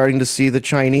we're starting to see the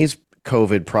Chinese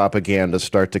COVID propaganda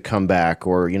start to come back,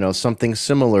 or, something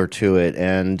similar to it.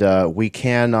 And we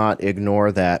cannot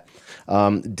ignore that.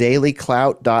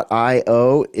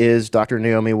 dailyclout.io is Dr.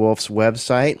 Naomi Wolf's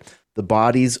website. The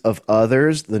Bodies of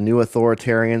Others, The New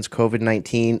Authoritarians,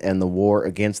 COVID-19, and the War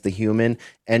Against the Human.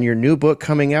 And your new book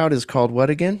coming out is called what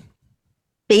again?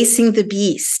 Facing the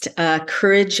Beast,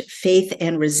 Courage, Faith,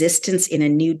 and Resistance in a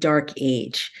New Dark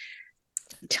Age.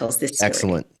 It tells this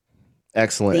story.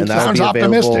 Excellent. And that will be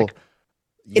available.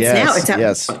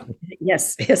 Yes.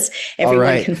 Everyone All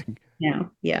right. can now.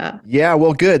 Yeah. Yeah.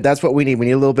 Well, good. That's what we need. We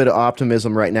need a little bit of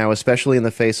optimism right now, especially in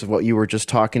the face of what you were just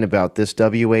talking about, this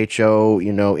WHO,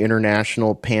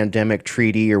 international pandemic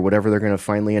treaty, or whatever they're going to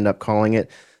finally end up calling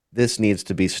it. This needs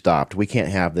to be stopped. We can't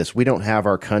have this. We don't have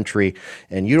our country,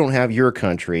 and you don't have your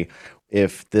country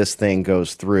if this thing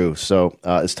goes through. So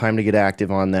it's time to get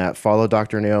active on that. Follow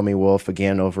Dr. Naomi Wolf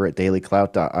again over at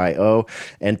dailyclout.io.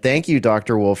 And thank you,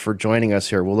 Dr. Wolf, for joining us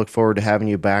here. We'll look forward to having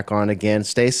you back on again.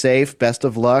 Stay safe. Best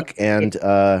of luck, and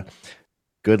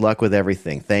good luck with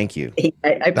everything. Thank you.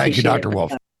 I Thank you, Dr.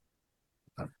 Wolf.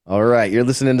 All right. You're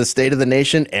listening to State of the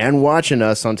Nation and watching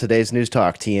us on today's News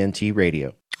Talk, TNT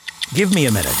Radio. Give me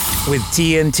a minute with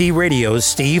TNT Radio's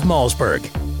Steve Malzberg.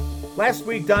 Last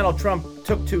week, Donald Trump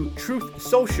took to Truth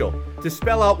Social to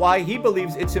spell out why he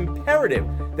believes it's imperative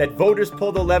that voters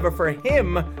pull the lever for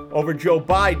him over Joe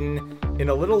Biden in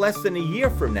a little less than a year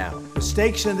from now. The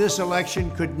stakes in this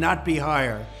election could not be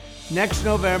higher. Next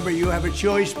November, you have a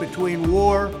choice between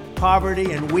war,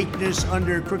 poverty, and weakness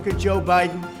under crooked Joe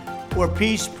Biden, or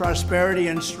peace, prosperity,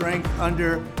 and strength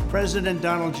under President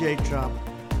Donald J. Trump.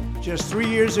 Just 3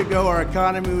 years ago, our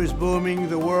economy was booming,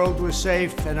 the world was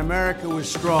safe, and America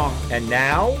was strong. And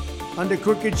now? Under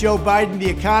crooked Joe Biden, the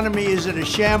economy is in a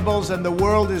shambles and the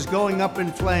world is going up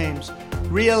in flames.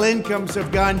 Real incomes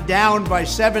have gone down by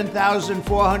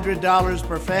 $7,400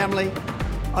 per family.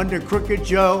 Under crooked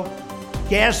Joe,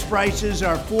 gas prices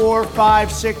are $4, $5,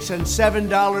 $6, and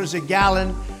 $7 a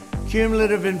gallon.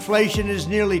 Cumulative inflation is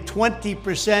nearly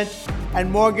 20%,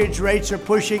 and mortgage rates are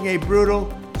pushing a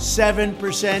brutal 7%,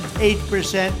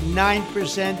 8%,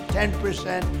 9%,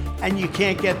 10%, and you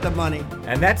can't get the money.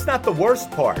 And that's not the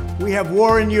worst part. We have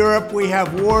war in Europe, we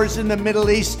have wars in the Middle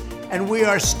East, and we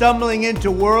are stumbling into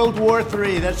World War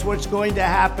III. That's what's going to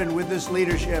happen with this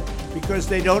leadership, because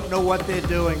they don't know what they're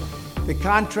doing. The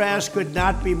contrast could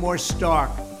not be more stark.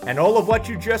 And all of what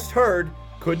you just heard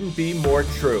couldn't be more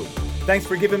true. Thanks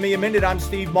for giving me a minute. I'm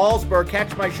Steve Malzberg.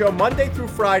 Catch my show Monday through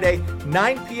Friday,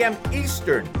 9 p.m.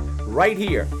 Eastern, right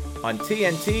here on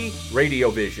TNT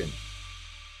Radio Vision.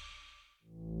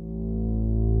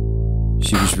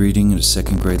 She was reading at a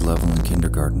second grade level in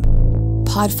kindergarten.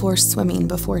 Pod force swimming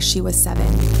before she was 7.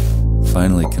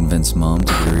 Finally convinced Mom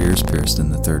to get her ears pierced in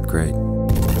the 3rd grade.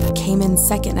 Came in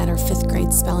second at her 5th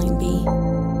grade spelling bee.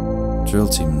 Drill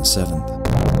team in the 7th.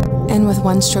 And with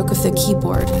one stroke of the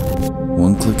keyboard,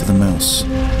 one click of the mouse,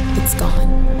 it's gone.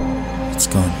 It's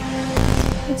gone.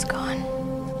 It's gone.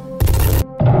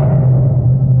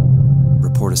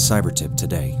 Report a cyber tip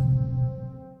today.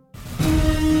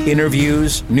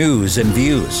 Interviews, news, and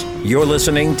views. You're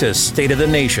listening to State of the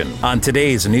Nation on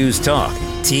today's News Talk,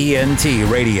 TNT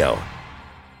Radio.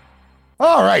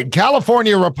 All right.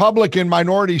 California Republican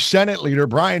Minority Senate Leader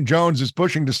Brian Jones is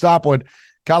pushing to stop what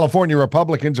California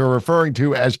Republicans are referring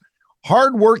to as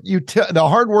the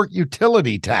hard work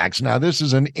utility tax. Now, this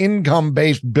is an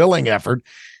income-based billing effort.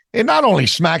 It not only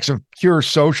smacks of pure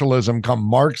socialism come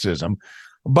Marxism,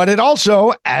 but it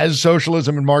also, as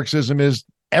socialism and Marxism is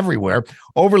everywhere,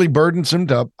 overly burdensome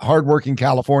to hardworking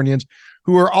Californians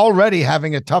who are already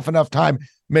having a tough enough time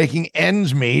making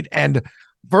ends meet. And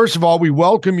First of all, we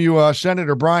welcome you,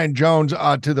 Senator Brian Jones,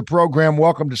 to the program.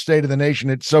 Welcome to State of the Nation.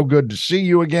 It's so good to see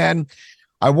you again.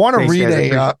 I want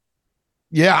to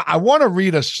I want to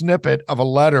read a snippet of a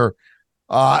letter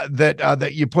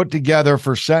that you put together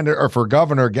for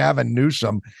Governor Gavin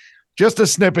Newsom. Just a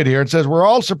snippet here. It says, we're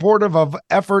all supportive of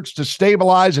efforts to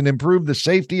stabilize and improve the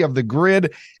safety of the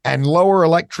grid and lower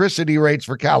electricity rates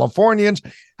for Californians.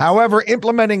 However,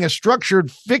 implementing a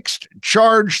structured fixed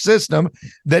charge system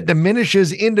that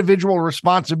diminishes individual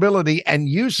responsibility and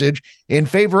usage in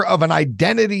favor of an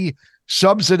identity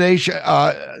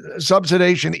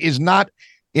subsidization is not,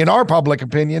 in our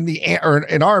opinion,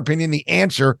 the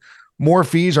answer. More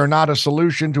fees are not a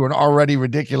solution to an already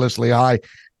ridiculously high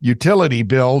utility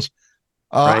bills.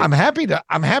 Right. I'm happy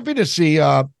to see,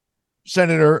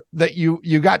 Senator, that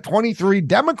you got 23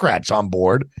 Democrats on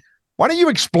board. Why don't you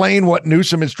explain what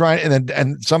Newsom is trying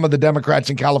and some of the Democrats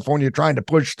in California are trying to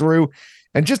push through,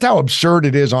 and just how absurd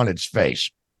it is on its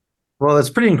face? Well, it's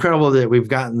pretty incredible that we've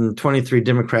gotten 23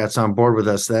 Democrats on board with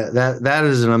us. That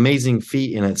is an amazing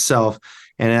feat in itself,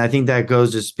 and I think that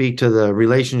goes to speak to the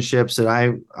relationships that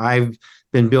I've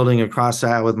been building across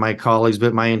that with my colleagues,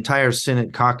 but my entire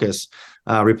Senate caucus.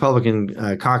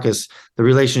 Republican caucus, the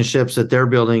relationships that they're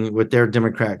building with their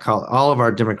all of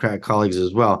our Democrat colleagues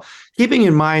as well. Keeping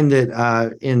in mind that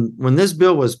when this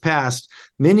bill was passed,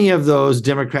 many of those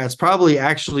Democrats probably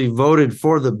actually voted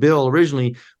for the bill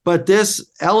originally, but this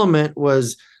element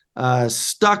was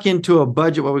stuck into a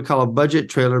budget, what we call a budget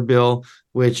trailer bill,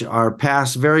 which are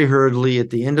passed very hurriedly at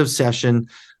the end of session,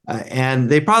 and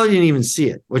they probably didn't even see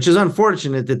it, which is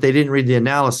unfortunate that they didn't read the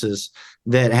analysis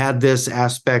that had this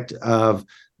aspect of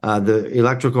the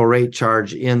electrical rate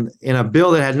charge in a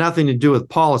bill that had nothing to do with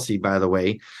policy, by the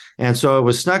way. And so it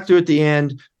was snuck through at the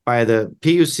end by the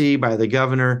PUC, by the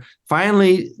governor.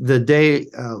 Finally,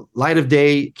 the light of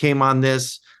day came on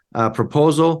this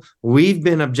proposal. We've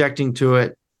been objecting to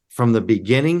it from the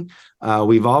beginning.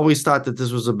 We've always thought that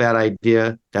this was a bad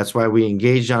idea. That's why we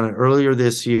engaged on it earlier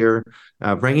this year,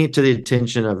 bringing it to the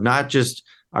attention of not just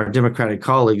our Democratic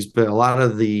colleagues, but a lot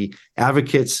of the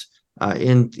advocates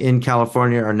in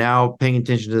California are now paying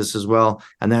attention to this as well.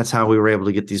 And that's how we were able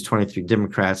to get these 23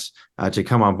 Democrats to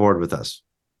come on board with us.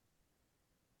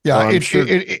 Yeah, well, I'm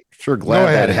glad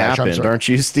that happened, aren't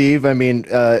you, Steve? I mean,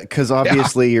 because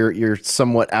obviously you're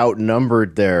somewhat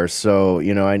outnumbered there. So,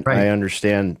 I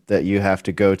understand that you have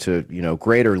to go to,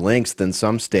 greater lengths than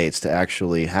some states to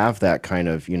actually have that kind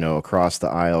of, across the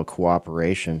aisle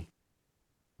cooperation.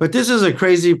 But this is a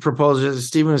crazy proposal. As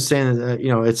Stephen was saying,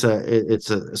 it's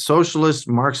a socialist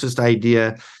Marxist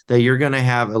idea that you're going to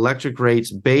have electric rates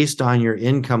based on your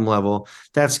income level.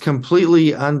 That's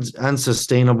completely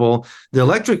unsustainable. The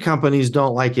electric companies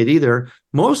don't like it either,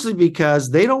 mostly because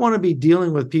they don't want to be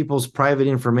dealing with people's private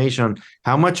information on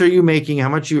how much are you making, how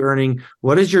much you earning,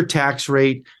 what is your tax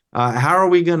rate, how are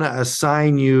we going to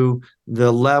assign you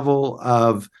the level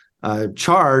of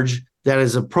charge that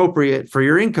is appropriate for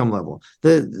your income level.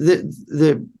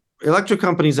 The electric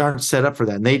companies aren't set up for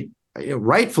that. And they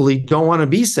rightfully don't want to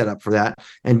be set up for that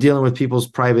and dealing with people's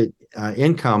private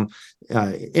income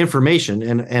information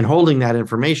and holding that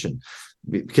information,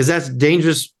 because that's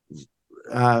dangerous,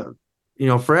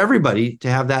 for everybody to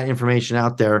have that information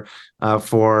out there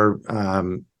for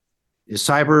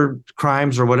cyber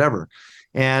crimes or whatever.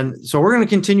 And so we're going to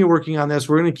continue working on this.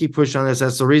 We're going to keep pushing on this.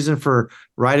 That's the reason for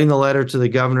writing the letter to the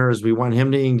governor, is we want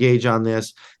him to engage on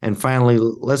this. And finally,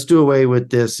 let's do away with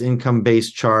this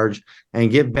income-based charge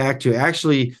and get back to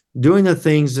actually doing the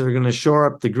things that are going to shore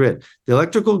up the grid. The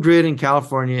electrical grid in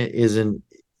California is in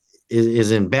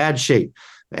bad shape.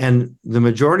 And the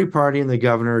majority party and the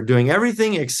governor are doing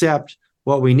everything except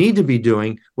what we need to be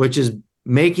doing, which is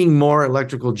making more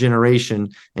electrical generation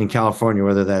in California,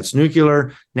 whether that's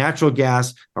nuclear, natural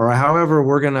gas, or however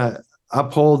we're going to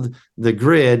uphold the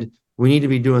grid. We need to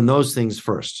be doing those things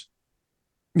first.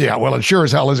 Yeah, well, it sure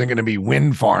as hell isn't going to be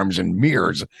wind farms and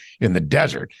mirrors in the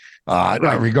desert,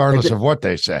 regardless of what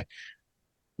they say.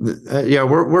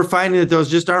 We're finding that those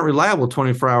just aren't reliable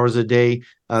 24 hours a day,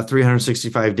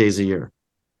 365 days a year.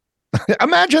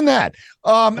 Imagine that.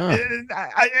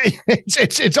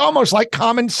 It's almost like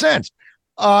common sense.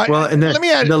 And let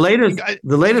me add the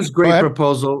latest great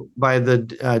proposal by the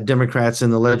Democrats in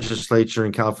the legislature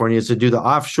in California is to do the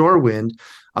offshore wind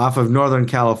off of Northern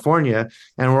California.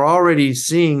 And we're already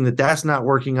seeing that that's not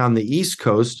working on the East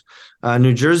Coast.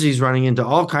 New Jersey's running into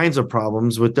all kinds of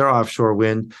problems with their offshore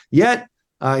wind. Yet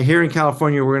here in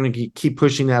California, we're going to keep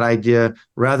pushing that idea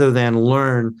rather than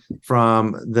learn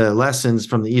from the lessons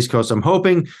from the East Coast. I'm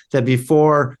hoping that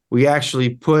before we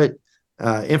actually put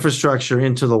infrastructure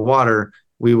into the water,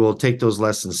 we will take those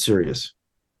lessons serious.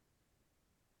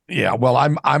 Yeah, well,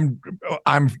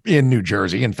 I'm in New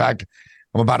Jersey. In fact,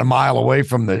 I'm about a mile away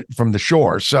from the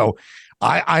shore, so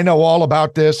I know all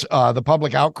about this. The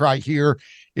public outcry here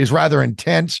is rather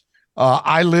intense.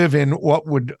 I live in what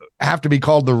would have to be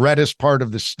called the reddest part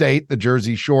of the state, the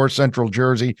Jersey Shore, Central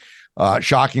Jersey.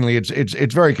 Shockingly,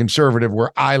 it's very conservative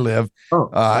where I live.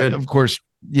 Of course,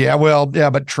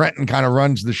 but Trenton kind of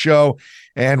runs the show,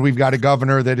 and we've got a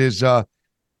governor that is.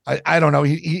 I don't know.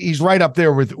 He's right up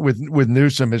there with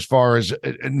Newsom as far as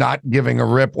not giving a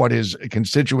rip what his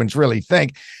constituents really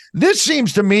think. This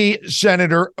seems to me,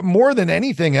 Senator, more than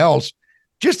anything else,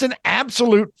 just an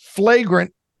absolute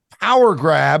flagrant power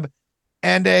grab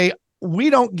and we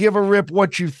don't give a rip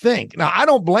what you think. Now, I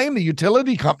don't blame the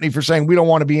utility company for saying we don't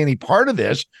want to be any part of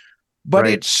this, but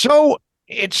it's so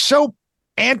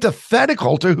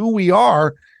antithetical to who we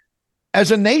are as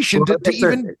a nation to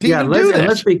even do this.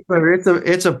 Let's be clear.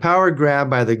 It's a power grab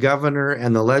by the governor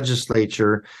and the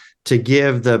legislature to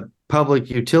give the Public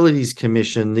Utilities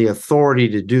Commission the authority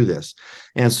to do this.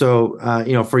 And so,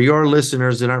 for your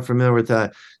listeners that aren't familiar with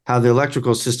how the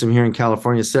electrical system here in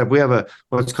California is set up, we have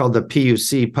what's called the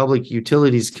PUC, Public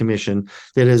Utilities Commission,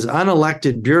 that is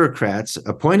unelected bureaucrats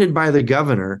appointed by the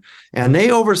governor, and they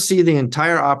oversee the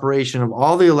entire operation of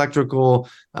all the electrical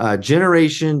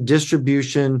generation,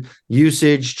 distribution,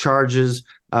 usage, charges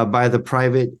by the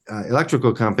private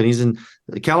electrical companies. And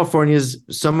California's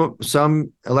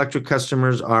some electric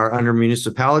customers are under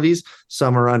municipalities,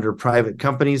 some are under private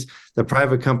companies. The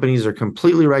private companies are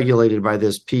completely regulated by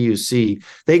this PUC.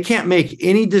 They can't make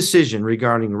any decision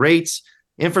regarding rates,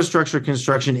 infrastructure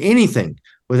construction, anything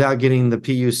without getting the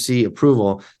PUC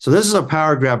approval. So this is a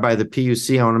power grab by the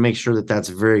PUC. I want to make sure that that's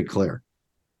very clear.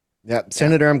 Yeah,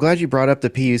 Senator, I'm glad you brought up the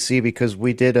PUC because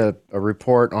we did a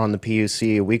report on the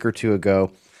PUC a week or two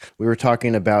ago. We were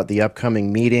talking about the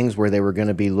upcoming meetings where they were going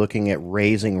to be looking at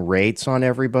raising rates on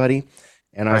everybody.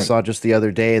 And I saw just the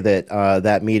other day that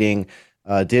that meeting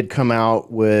did come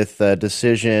out with a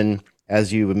decision,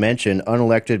 as you mentioned,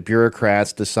 unelected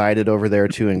bureaucrats decided over there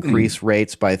to increase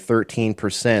rates by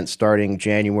 13% starting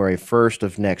January 1st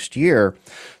of next year.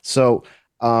 So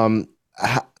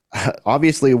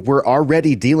obviously, we're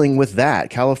already dealing with that.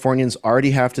 Californians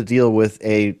already have to deal with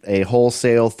a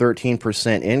wholesale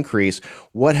 13% increase.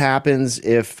 What happens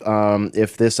if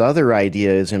this other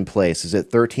idea is in place? Is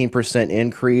it 13%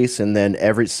 increase and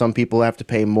then some people have to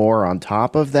pay more on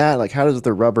top of that? Like, how does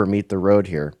the rubber meet the road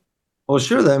here? Well,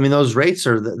 sure. I mean, those rates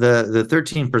are the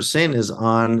 13% is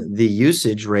on the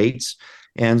usage rates,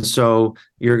 and so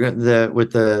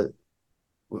with the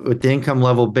income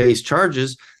level based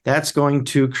charges, that's going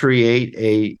to create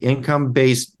a income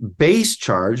based base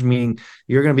charge, meaning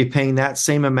you're going to be paying that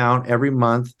same amount every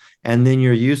month, and then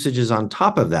your usage is on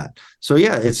top of that. So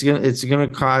yeah, it's going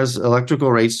to cause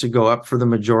electrical rates to go up for the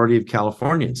majority of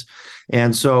Californians.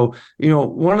 And so,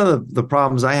 one of the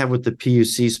problems I have with the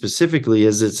PUC specifically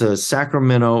is it's a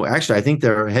Sacramento. Actually, I think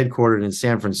they're headquartered in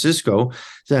San Francisco.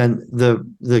 And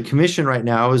the commission right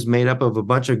now is made up of a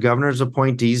bunch of governor's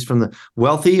appointees from the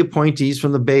wealthy appointees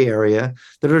from the Bay Area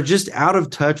that are just out of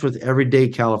touch with everyday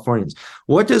Californians.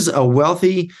 What does a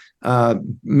wealthy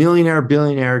millionaire,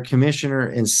 billionaire commissioner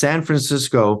in San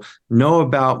Francisco know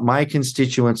about my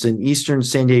constituents in eastern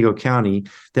San Diego County,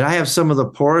 that I have some of the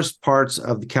poorest parts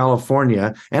of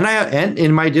California, and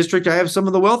in my district, I have some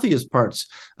of the wealthiest parts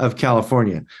of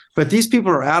California. But these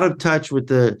people are out of touch with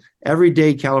the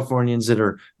everyday Californians that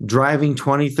are driving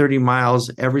 20, 30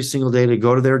 miles every single day to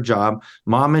go to their job.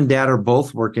 Mom and dad are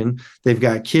both working. They've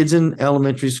got kids in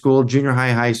elementary school, junior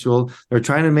high, high school. They're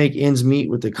trying to make ends meet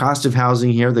with the cost of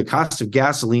housing here, the cost of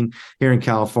gasoline here in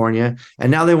California.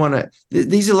 And now they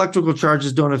these electrical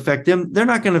charges don't affect them. They're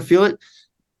not going to feel it,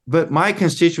 but my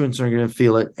constituents are going to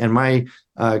feel it. And my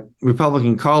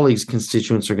Republican colleagues'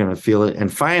 constituents are going to feel it.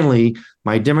 And finally,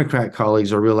 my Democrat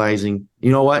colleagues are realizing,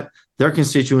 you know what? Their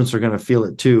constituents are going to feel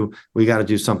it too. We got to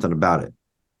do something about it.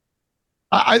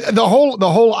 The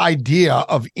whole idea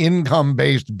of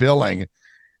income-based billing,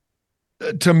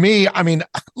 to me, I mean,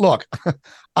 look,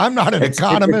 I'm not an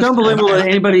economist. It's unbelievable that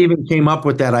anybody even came up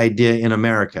with that idea in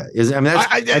America.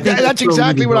 That's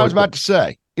exactly what I was about to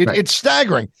say. It's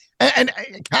staggering. And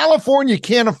California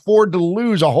can't afford to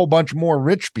lose a whole bunch more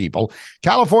rich people.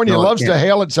 California loves to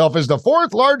hail itself as the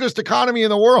fourth largest economy in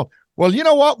the world. Well, you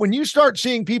know what? When you start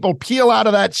seeing people peel out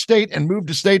of that state and move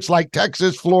to states like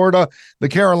Texas, Florida, the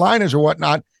Carolinas or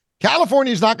whatnot,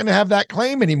 California is not going to have that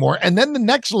claim anymore. And then the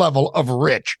next level of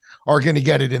rich are going to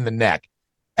get it in the neck.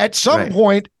 At some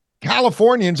point,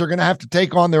 Californians are going to have to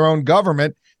take on their own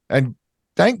government. And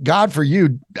thank God for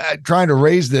you trying to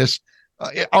raise this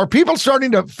Are people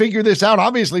starting to figure this out?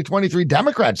 Obviously, 23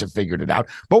 Democrats have figured it out.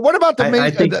 But what about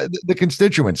the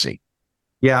constituency?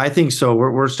 Yeah, I think so.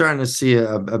 We're starting to see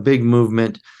a big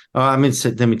movement. Let me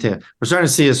tell you, we're starting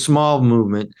to see a small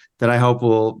movement that I hope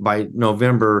will, by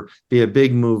November, be a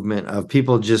big movement of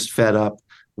people just fed up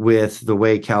with the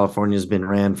way California has been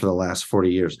ran for the last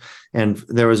 40 years. And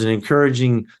there was an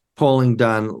encouraging polling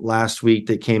done last week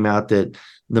that came out that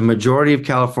the majority of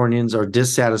Californians are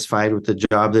dissatisfied with the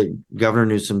job that Governor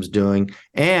Newsom's doing,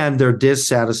 and they're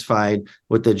dissatisfied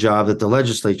with the job that the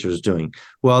legislature is doing.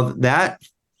 Well, that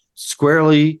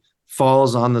squarely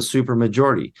falls on the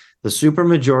supermajority. The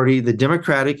supermajority, the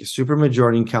Democratic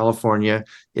supermajority in California,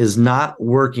 is not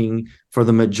working for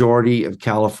the majority of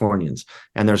Californians,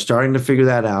 and they're starting to figure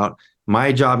that out.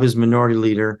 My job as minority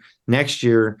leader next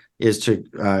year is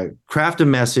to craft a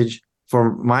message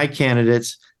for my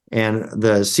candidates and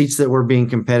the seats that we're being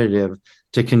competitive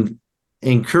to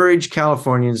encourage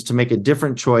Californians to make a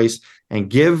different choice and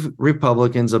give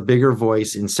Republicans a bigger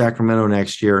voice in Sacramento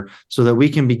next year so that we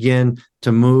can begin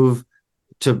to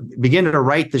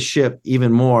right the ship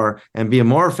even more and be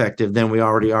more effective than we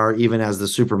already are, even as the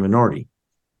super minority.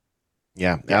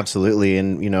 Yeah, absolutely.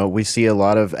 And, we see a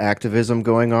lot of activism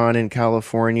going on in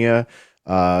California.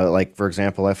 Like, for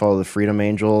example, I follow the Freedom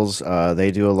Angels.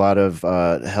 They do a lot of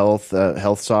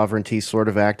health sovereignty sort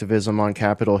of activism on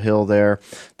Capitol Hill there.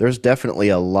 There's definitely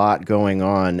a lot going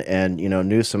on. And,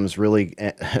 Newsom's really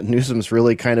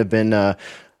kind of been,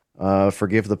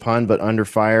 forgive the pun, but under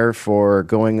fire for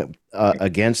going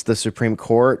against the Supreme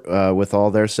Court with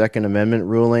all their Second Amendment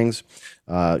rulings.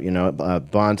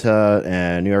 Bonta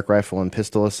and New York Rifle and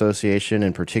Pistol Association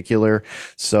in particular.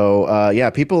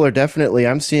 So, people are definitely,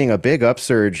 I'm seeing a big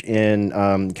upsurge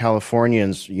in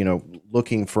Californians,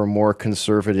 looking for more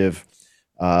conservative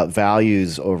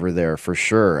values over there for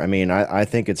sure. I mean, I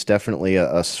think it's definitely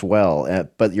a swell.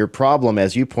 But your problem,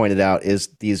 as you pointed out, is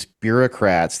these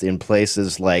bureaucrats in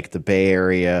places like the Bay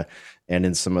Area and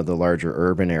in some of the larger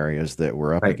urban areas that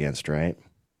we're up against, right?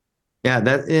 Yeah,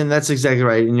 that's exactly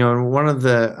right. One of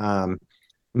the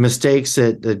mistakes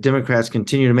that the Democrats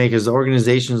continue to make is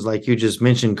organizations like you just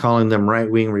mentioned, calling them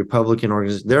right-wing Republican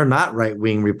organizations. They're not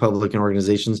right-wing Republican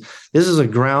organizations. This is a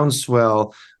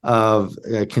groundswell of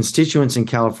constituents in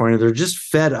California. They're just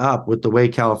fed up with the way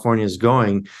California is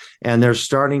going, and they're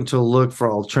starting to look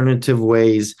for alternative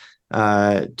ways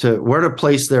to where to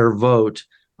place their vote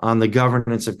on the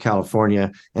governance of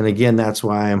California. And again, that's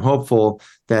why I'm hopeful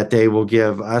that they will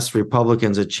give us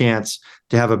Republicans a chance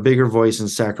to have a bigger voice in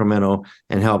Sacramento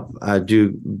and help do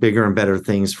bigger and better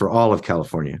things for all of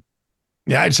California.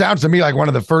 Yeah, it sounds to me like one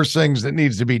of the first things that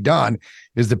needs to be done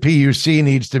is the PUC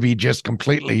needs to be just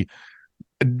completely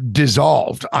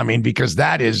dissolved. I mean, because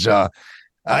that is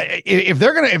if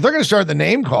they're gonna start the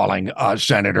name calling,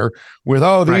 Senator, with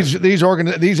these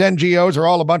NGOs are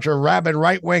all a bunch of rabid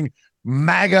right wing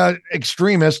MAGA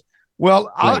extremists.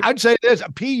 Well, right. I'd say this: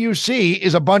 PUC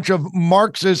is a bunch of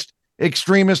Marxist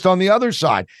extremists on the other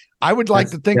side. I would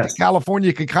like to think that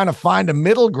California could kind of find a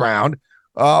middle ground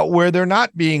where they're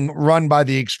not being run by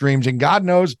the extremes, and God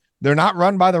knows they're not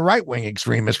run by the right wing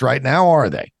extremists right now, are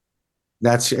they?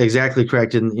 That's exactly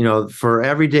correct. And for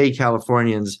everyday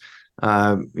Californians,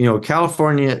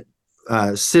 California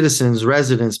citizens,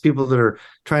 residents, people that are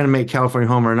trying to make California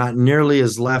home are not nearly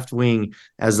as left-wing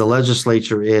as the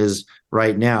legislature is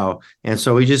right now. And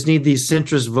so we just need these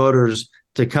centrist voters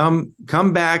to come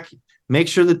back, make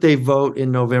sure that they vote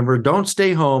in November. Don't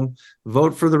stay home,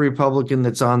 vote for the Republican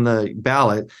that's on the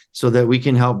ballot so that we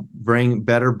can help bring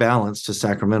better balance to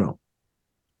Sacramento.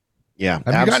 Yeah,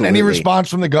 have you gotten any response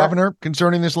from the governor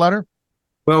concerning this letter?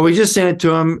 Well, we just sent it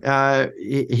to him. I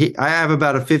have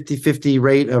about a 50-50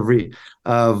 rate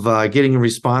of getting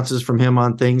responses from him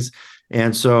on things.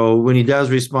 And so when he does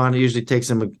respond, it usually takes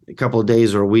him a couple of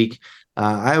days or a week.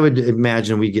 I would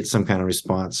imagine we get some kind of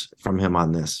response from him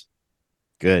on this.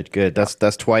 Good.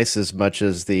 That's twice as much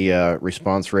as the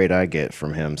response rate I get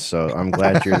from him. So I'm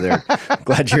glad you're there.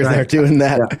 Glad you're there doing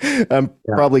that. Yeah. I'm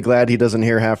probably glad he doesn't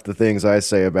hear half the things I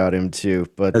say about him too.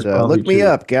 But look me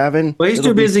up, Gavin. Well, he's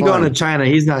too busy going to China.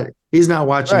 He's not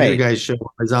watching your guys' show.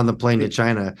 He's on the plane to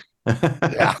China.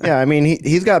 Yeah. I mean,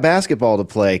 he's got basketball to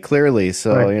play clearly.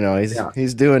 So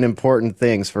he's doing important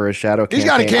things for a shadow campaign. He's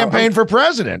got a campaign for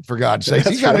president, for God's sake.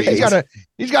 He's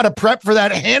got to prep for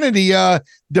that Hannity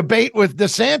debate with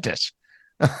DeSantis.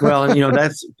 Well,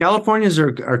 that's Californians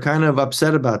are kind of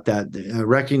upset about that,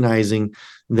 recognizing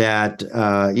that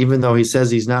even though he says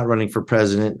he's not running for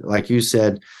president, like you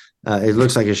said, it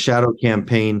looks like a shadow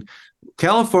campaign.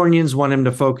 Californians want him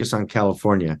to focus on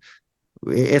California.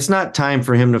 It's not time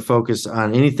for him to focus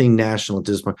on anything national at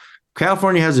this point.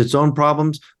 California has its own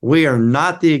problems. We are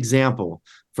not the example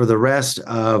for the rest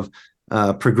of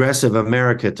progressive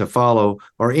America to follow,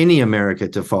 or any America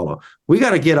to follow. We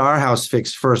got to get our house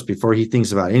fixed first before he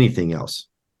thinks about anything else.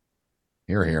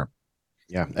 Hear, hear.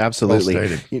 Yeah, absolutely. Well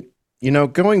stated. You know,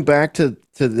 going back to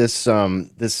this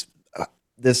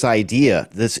this idea,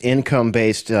 this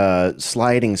income-based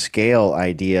sliding scale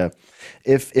idea,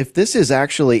 if this is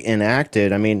actually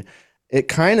enacted, I mean, it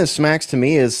kind of smacks to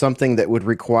me as something that would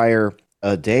require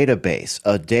a database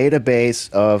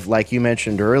of, like you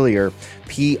mentioned earlier,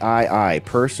 PII,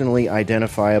 personally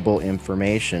identifiable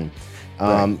information,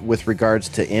 with regards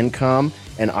to income.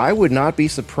 And I would not be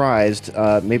surprised,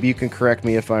 maybe you can correct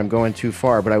me if I'm going too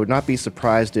far, but I would not be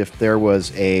surprised if there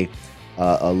was a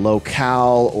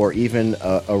locale or even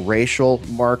a racial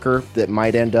marker that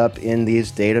might end up in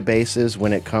these databases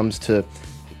when it comes to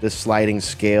this sliding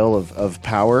scale of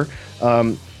power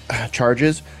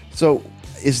charges. So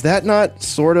is that not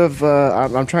sort of,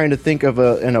 I'm trying to think of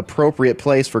an appropriate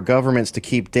place for governments to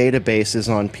keep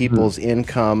databases on people's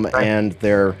income and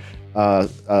their,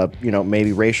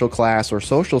 maybe racial class or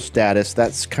social status?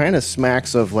 That's kind of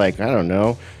smacks of, like, I don't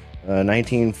know,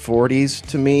 1940s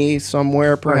to me,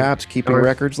 somewhere perhaps, keeping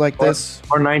records like this.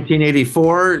 Or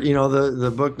 1984, the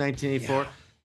book 1984. Yeah.